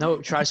 No,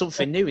 try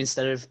something new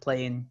instead of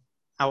playing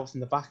out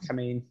from the back. I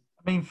mean,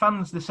 they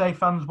say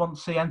fans want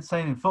to see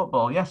entertaining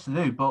football. Yes,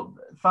 they do. But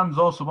fans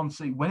also want to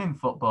see winning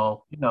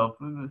football.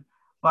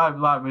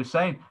 Like we were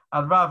saying,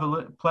 I'd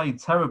rather play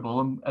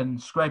terrible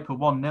and scrape a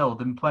 1-0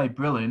 than play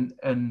brilliant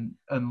and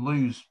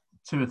lose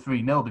 2 or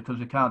 3-0 because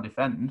we can't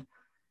defend.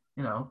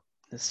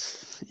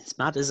 It's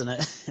mad, isn't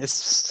it?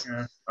 It's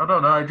yeah. I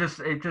don't know.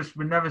 It just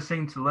we never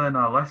seem to learn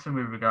our lesson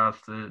with regards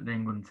to the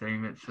England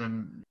team. It's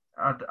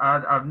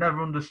I've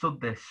never understood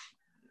this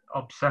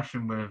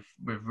obsession with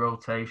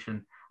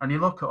rotation. And you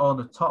look at all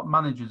the top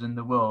managers in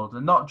the world,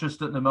 and not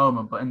just at the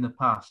moment, but in the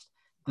past,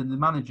 the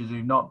managers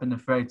who've not been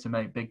afraid to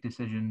make big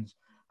decisions.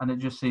 And it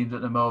just seems at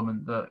the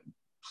moment that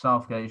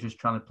Southgate is just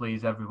trying to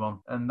please everyone,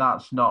 and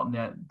that's not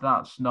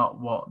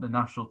what the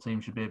national team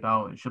should be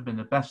about. It should be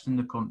the best in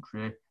the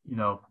country,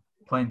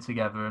 playing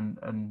together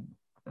and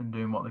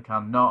doing what they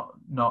can,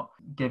 not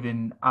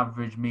giving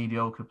average,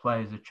 mediocre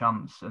players a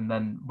chance. And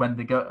then when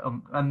they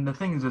go, and the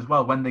thing is as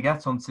well, when they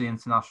get onto the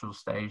international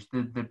stage,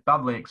 they're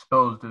badly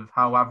exposed of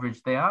how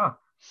average they are.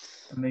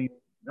 I mean,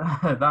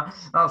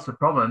 that's the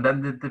problem.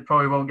 Then they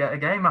probably won't get a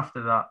game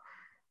after that.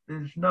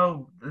 There's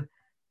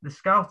the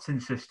scouting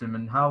system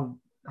and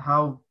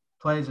how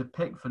players are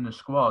picked from the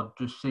squad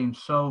just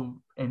seems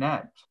so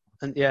inept.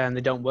 And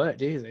they don't work,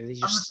 do they?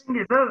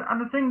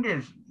 And the thing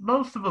is,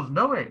 most of us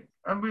know it.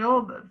 And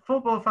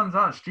football fans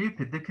aren't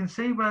stupid. They can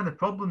see where the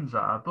problems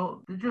are, but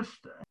they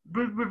just,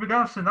 with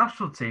regards to the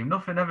national team,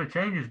 nothing ever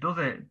changes, does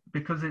it?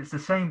 Because it's the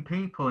same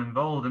people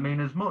involved. I mean,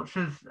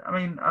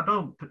 I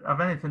don't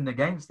have anything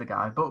against the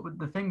guy, but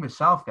the thing with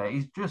Southgate,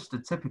 he's just a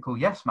typical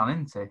yes man,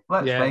 isn't he?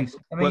 Let's face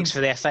it. Works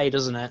for the FA,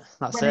 doesn't it?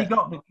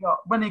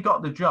 When he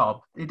got the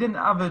job, he didn't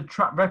have a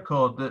track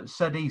record that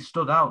said he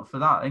stood out for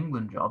that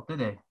England job, did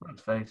he?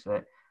 Let's face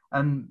it.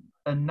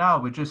 And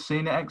now we're just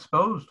seeing it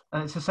exposed.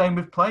 And it's the same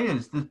with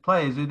players. There's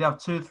players who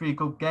have 2 or 3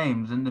 good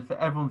games and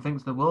everyone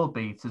thinks they're world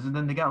beaters, and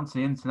then they get onto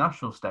the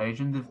international stage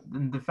and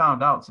they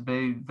found out to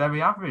be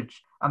very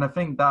average. And I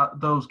think that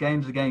those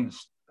games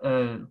against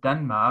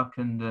Denmark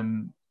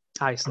and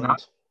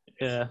Iceland,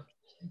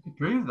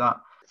 prove that.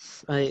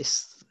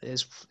 It's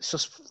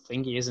just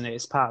thingy, isn't it?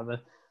 It's part of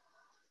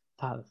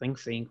the thing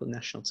for the England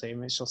national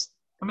team. It's just.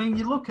 I mean,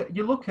 you look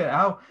at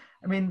how.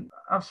 I mean,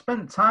 I've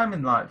spent time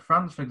in like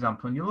France, for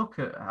example, and you look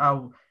at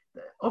how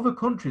other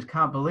countries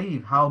can't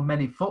believe how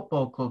many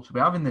football clubs we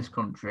have in this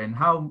country and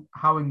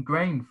how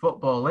ingrained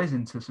football is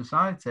into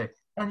society.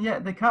 And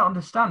yet they can't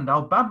understand how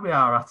bad we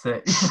are at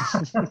it.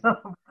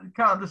 They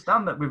can't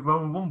understand that we've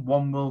only won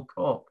 1 World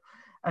Cup.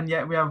 And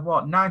yet we have,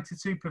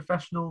 92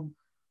 professional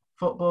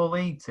Football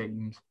League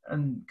teams,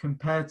 and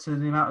compared to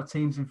the amount of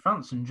teams in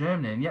France and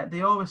Germany, and yet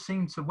they always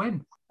seem to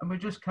win. And we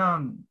just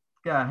can't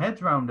get our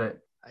heads around it.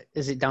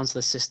 Is it down to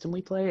the system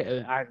we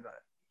play?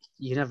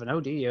 You never know,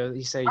 do you?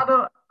 You say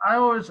I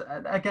always,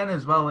 again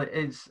as well.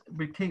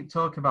 We keep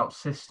talking about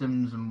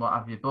systems and what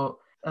have you, but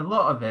a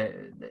lot of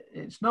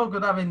it's no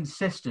good having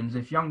systems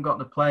if you haven't got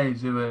the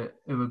players who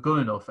are good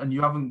enough, and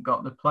you haven't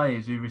got the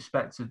players who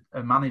respect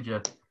a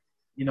manager.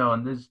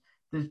 And there's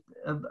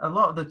a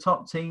lot of the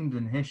top teams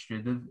in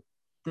history.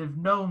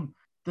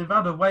 They've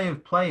had a way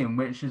of playing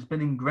which has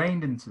been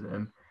ingrained into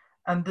them.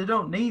 And they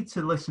don't need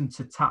to listen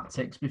to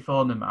tactics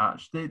before the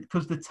match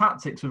because the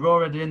tactics are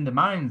already in their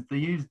minds. They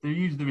use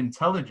their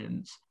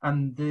intelligence,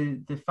 and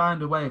they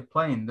find a way of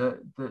playing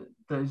that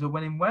is a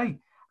winning way.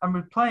 And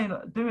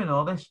we're doing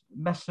all this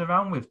messing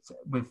around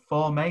with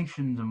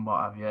formations and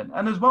what have you,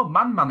 and as well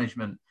man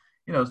management.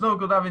 It's no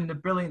good having the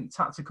brilliant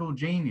tactical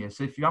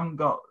genius if you haven't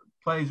got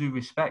players who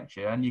respect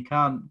you and you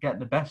can't get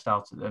the best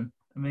out of them.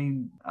 I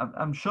mean,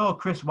 I'm sure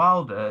Chris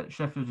Wilder at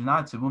Sheffield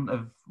United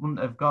wouldn't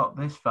have got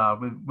this far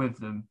with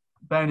them.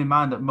 Bearing in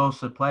mind that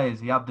most of the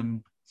players, he had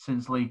them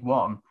since League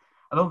One.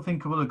 I don't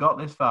think he would have got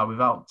this far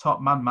without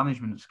top man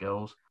management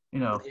skills. You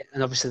know,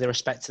 and obviously the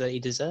respect that he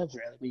deserves,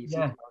 really.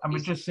 And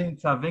we just seem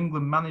to have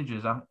England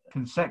managers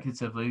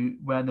consecutively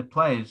where the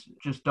players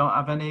just don't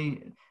have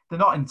any. They're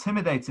not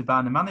intimidated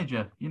by the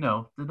manager. You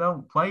know, they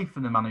don't play for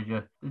the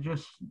manager. They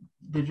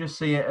just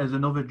see it as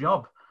another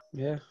job.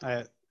 Yeah,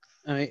 I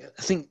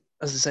think,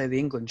 as I say, the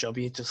England job,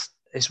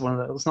 it's one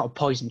of those. It's not a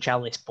poison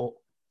chalice, but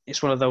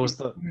it's one of those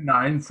that.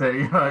 Not into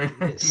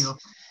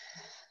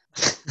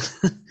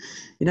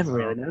you never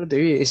really know, do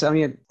you? It's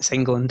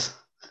England.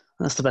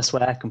 That's the best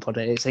way I can put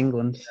it. It's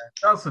England. Yeah,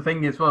 that's the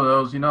thing. It's one of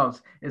those,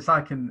 it's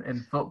like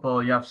in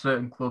football, you have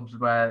certain clubs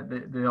where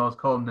they always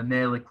call them the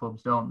nearly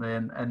clubs, don't they?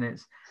 And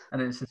it's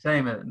the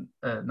same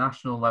at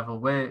national level.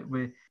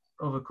 We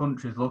other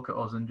countries look at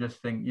us and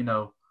just think,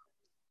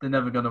 they're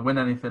never going to win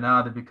anything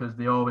either because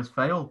they always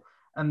fail.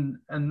 And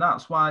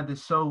that's why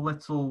there's so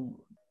little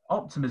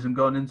optimism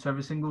going into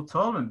every single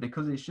tournament,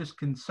 because it's just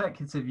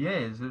consecutive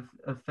years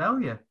of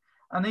failure.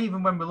 And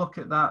even when we look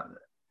at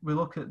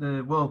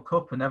the World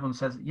Cup and everyone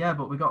says, yeah,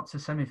 but we got to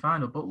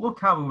semi-final. But look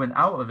how we went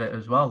out of it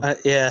as well.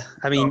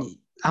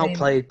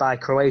 Outplayed by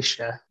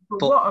Croatia.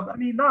 But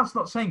that's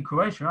not saying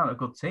Croatia aren't a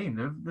good team.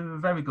 They're a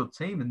very good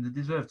team and they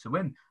deserve to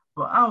win.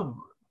 But how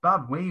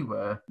bad we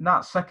were in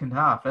that second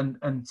half,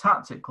 and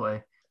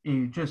tactically,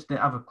 you just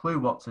didn't have a clue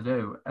what to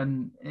do.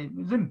 And it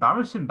was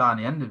embarrassing by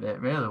the end of it,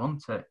 really,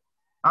 wasn't it?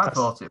 I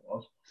thought it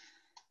was.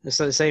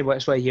 So they say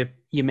it's where you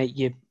make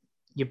your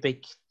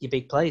big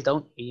plays,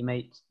 don't you? You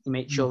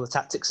make sure the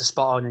tactics are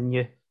spot on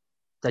and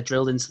they're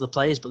drilled into the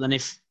players. But then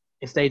if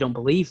they don't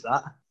believe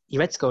that,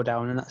 your heads go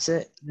down and that's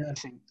it. Yeah.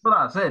 But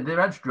that's it. Their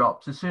heads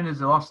dropped as soon as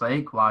they lost the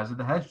equaliser.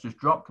 The heads just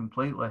dropped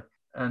completely,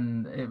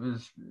 and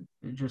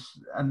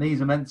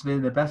these are meant to be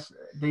the best.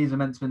 These are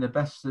meant to be the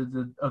best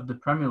of the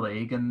Premier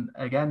League, and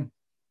again,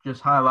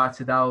 just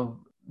highlighted how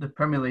the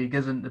Premier League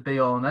isn't the be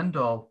all and end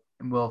all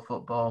in world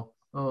football.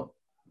 But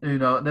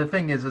the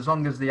thing is, as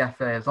long as the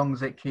FA, as long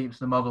as it keeps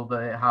the model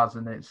that it has,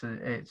 and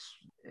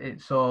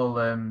it's all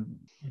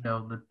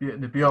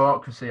the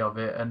bureaucracy of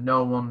it, and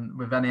no one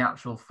with any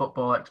actual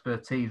football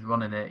expertise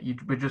running it,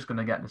 we're just going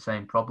to get the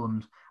same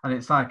problems. And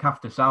it's like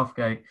after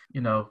Southgate,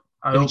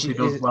 I hope he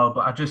does well,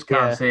 but I just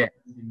can't see it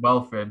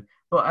well for him.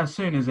 But as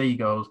soon as he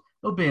goes,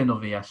 there'll be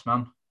another yes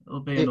man.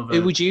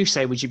 Who would you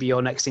say would you be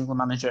your next England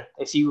manager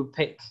if you would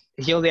pick?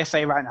 If you're the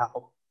FA right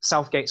now,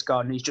 Southgate's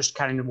gone, he's just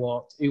carrying the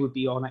water. Who would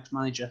be your next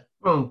manager?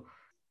 Well,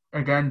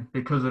 again,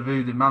 because of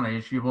who they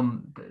manage,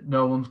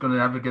 no one's going to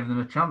ever give them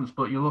a chance.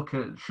 But you look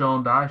at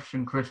Sean Dyche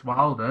and Chris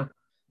Wilder,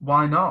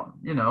 why not?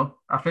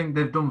 I think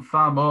they've done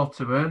far more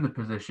to earn the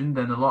position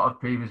than a lot of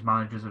previous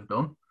managers have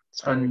done.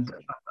 And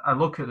I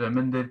look at them,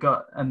 and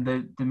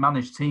they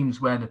manage teams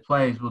where the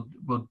players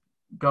would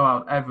go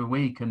out every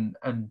week and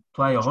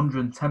play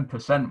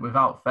 110%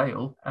 without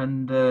fail.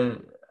 And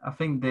I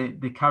think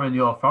they carry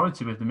the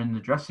authority with them in the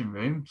dressing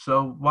room.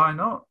 So why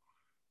not?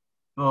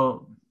 But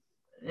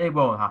it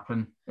won't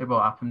happen. It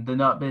won't happen. They're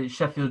not.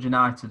 Sheffield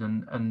United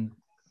and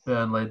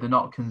Burnley, they're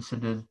not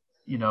considered,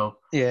 of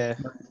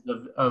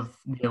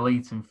the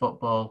elite in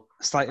football.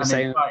 It's like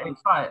saying.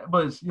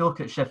 You look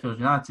at Sheffield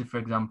United, for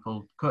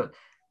example,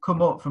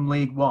 come up from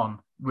League One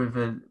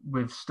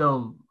with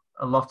still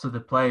a lot of the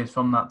players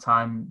from that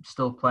time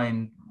still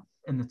playing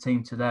in the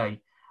team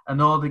today,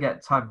 and all they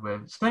get tagged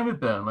with, same with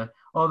Burnley,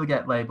 all they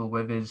get labelled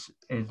with is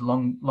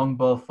long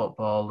ball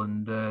football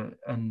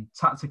and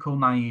tactical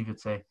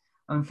naivety.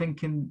 I'm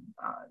thinking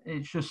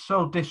it's just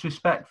so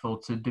disrespectful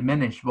to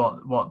diminish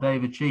what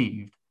they've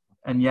achieved,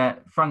 and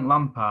yet Frank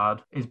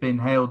Lampard is being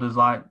hailed as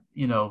like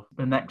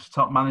the next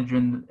top manager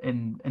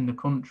in the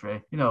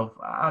country.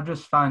 I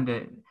just find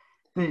it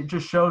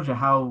just shows you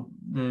how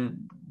the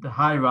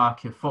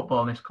hierarchy of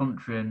football in this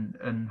country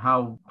and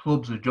how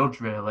clubs are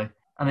judged, really.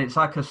 And it's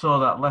like I saw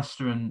that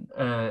Leicester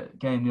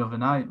game the other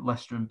night,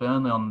 Leicester and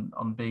Burnley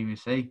on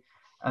BBC,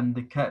 and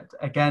they kept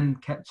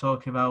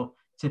talking about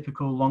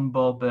typical long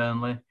ball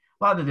Burnley,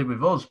 like they did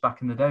with us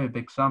back in the day with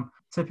Big Sam,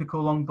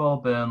 typical long ball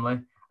Burnley.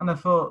 And I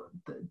thought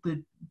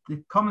they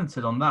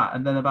commented on that,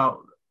 and then about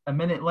a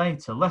minute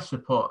later, Leicester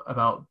put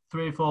about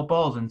 3 or 4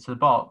 balls into the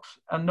box,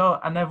 and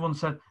everyone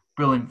said,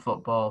 brilliant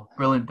football,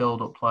 brilliant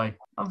build-up play.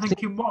 I'm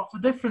thinking, what's the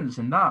difference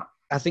in that?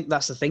 I think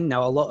that's the thing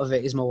now. A lot of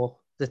it is more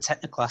the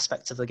technical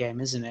aspect of the game,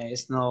 isn't it?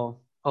 It's no,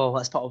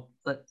 let's put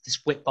this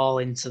whip ball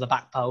into the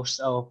back post.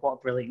 Oh, what a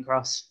brilliant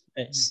cross.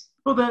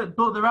 But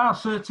there are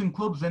certain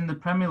clubs in the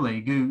Premier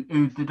League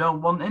who they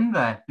don't want in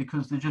there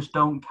because they just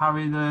don't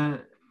carry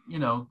the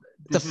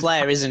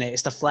flair, isn't it?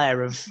 It's the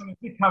flair of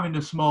having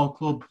a small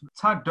club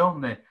tag,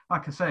 don't they?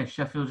 Like I say,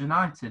 Sheffield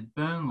United,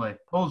 Burnley,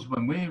 us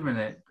when we were in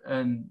it,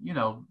 and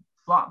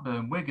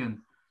Blackburn,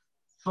 Wigan,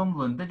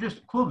 Sunderland. They're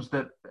just clubs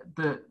that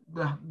the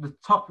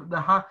top of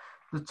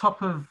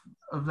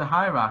the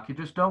hierarchy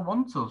just don't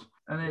want us.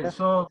 And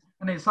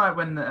it's like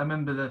when I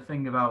remember the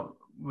thing about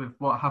with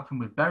what happened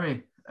with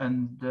Bury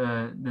and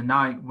the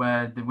night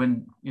where they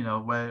went,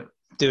 where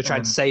they were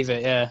trying to save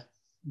it,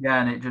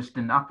 yeah, and it just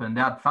didn't happen.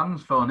 They had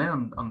fans phone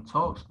in on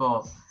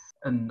TalkSport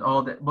and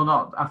all that. Well,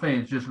 not. I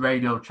think it's just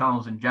radio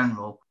channels in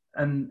general.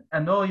 And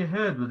all you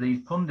heard were these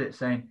pundits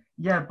saying,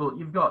 "Yeah, but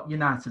you've got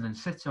United and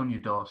City on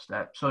your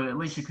doorstep, so at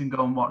least you can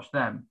go and watch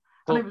them."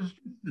 And it was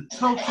the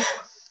total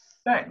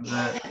respect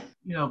that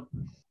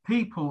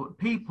people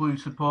who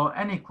support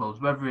any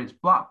clubs, whether it's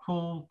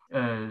Blackpool,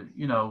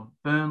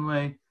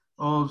 Burnley,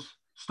 us,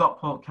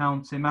 Stockport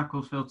County,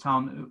 Macclesfield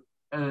Town,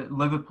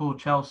 Liverpool,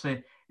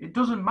 Chelsea. It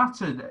doesn't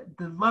matter.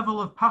 The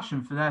level of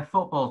passion for their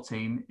football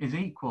team is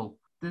equal.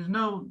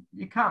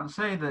 You can't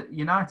say that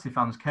United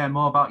fans care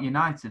more about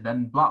United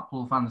than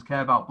Blackpool fans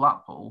care about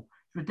Blackpool.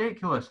 It's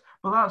ridiculous.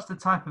 But that's the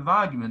type of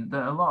argument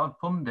that a lot of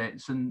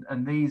pundits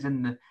and these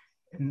in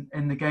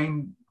the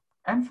game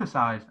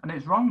emphasise, and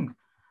it's wrong.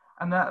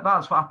 And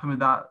that's what happened with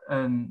that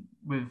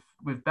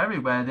with Bury,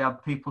 where they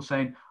had people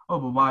saying, "Oh,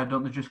 well, why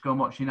don't they just go and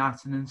watch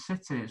United and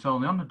City? It's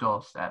only on the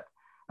doorstep,"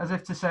 as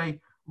if to say,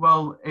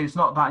 well, it's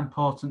not that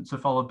important to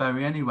follow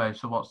Bury anyway,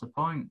 so what's the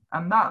point?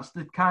 And that's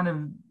the kind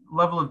of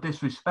level of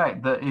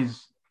disrespect that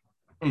is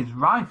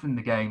rife in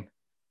the game.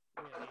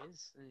 Yeah, it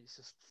is.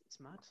 It's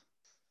mad.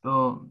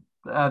 So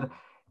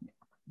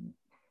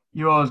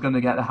you're always going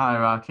to get the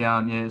hierarchy,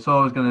 aren't you? It's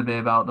always going to be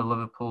about the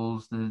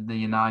Liverpools, the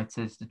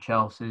Uniteds, the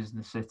Chelseas,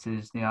 the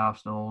Cities, the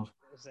Arsenals.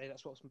 I say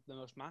that's what's the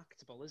most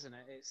marketable, isn't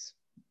it? It's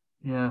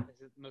the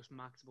most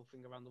marketable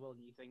thing around the world.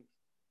 And you think,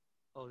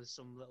 oh, there's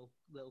some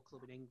little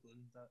club in England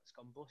that's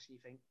gone bust. You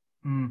think,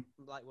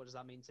 like, what does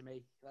that mean to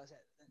me? That's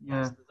it.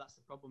 That's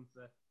the problem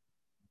for.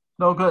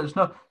 No good. It's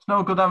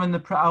no good having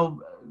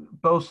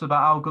boast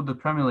about how good the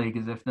Premier League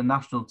is if the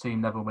national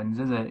team never wins,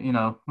 is it?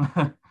 No,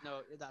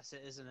 that's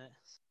it, isn't it?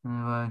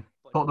 Anyway,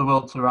 put the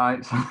world to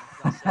rights.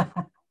 That's it.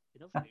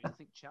 In other news, I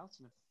think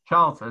Charlton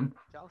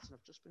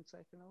have just been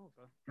taken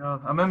over.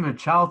 God, I remember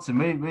Charlton.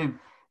 We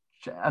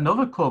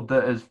another club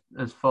that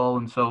has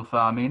fallen so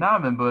far. I mean, I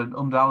remember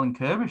under Alan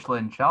Kirbishley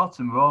in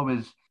Charlton, were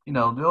always, they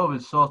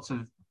always sort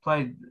of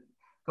go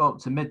up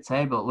to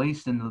mid-table at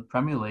least in the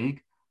Premier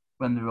League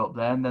when they were up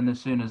there, and then as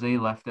soon as he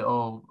left, it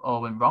all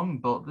went wrong.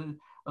 But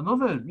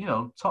another,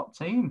 top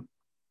team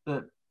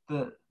that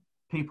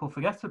people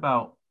forget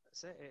about.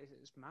 That's it.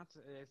 It's mad.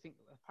 I think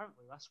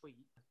apparently last week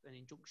an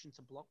injunction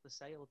to block the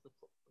sale of the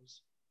club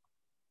was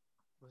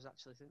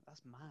actually. I think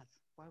that's mad.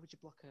 Why would you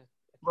block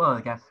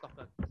stop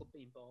a club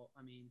being bought?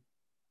 I mean.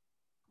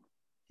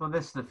 Well,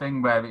 this is the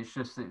thing where it's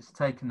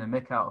taking the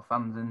mick out of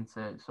fans, isn't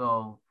it? It's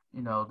all,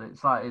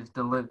 it's like it's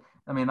deliberate.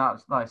 I mean,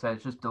 that's like I say,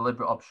 it's just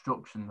deliberate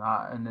obstruction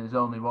that, and there's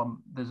only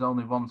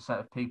one set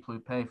of people who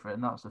pay for it,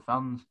 and that's the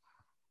fans.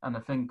 And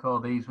I think all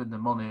these with the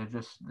money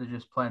they're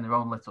just playing their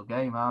own little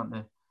game, aren't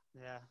they?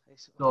 Yeah,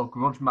 it's all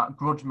grudge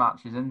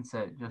matches, isn't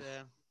it? Yeah,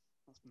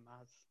 that's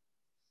mad.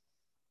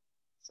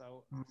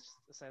 So,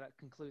 to say that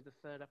conclude the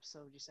third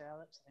episode, would you say,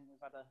 Alex? I think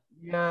we've had a...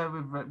 Yeah,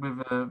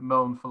 we've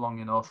moaned for long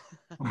enough.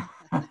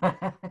 That's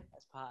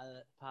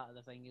part of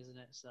the thing, isn't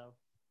it? So,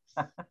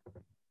 as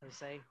I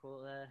say,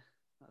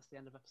 that's the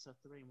end of episode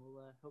 3, and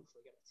we'll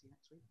hopefully get to you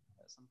next week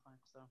at some point.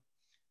 So,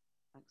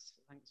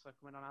 thanks for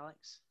coming on,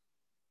 Alex.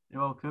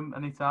 You're welcome.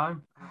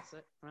 Anytime. That's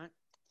it. Right.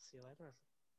 See you later.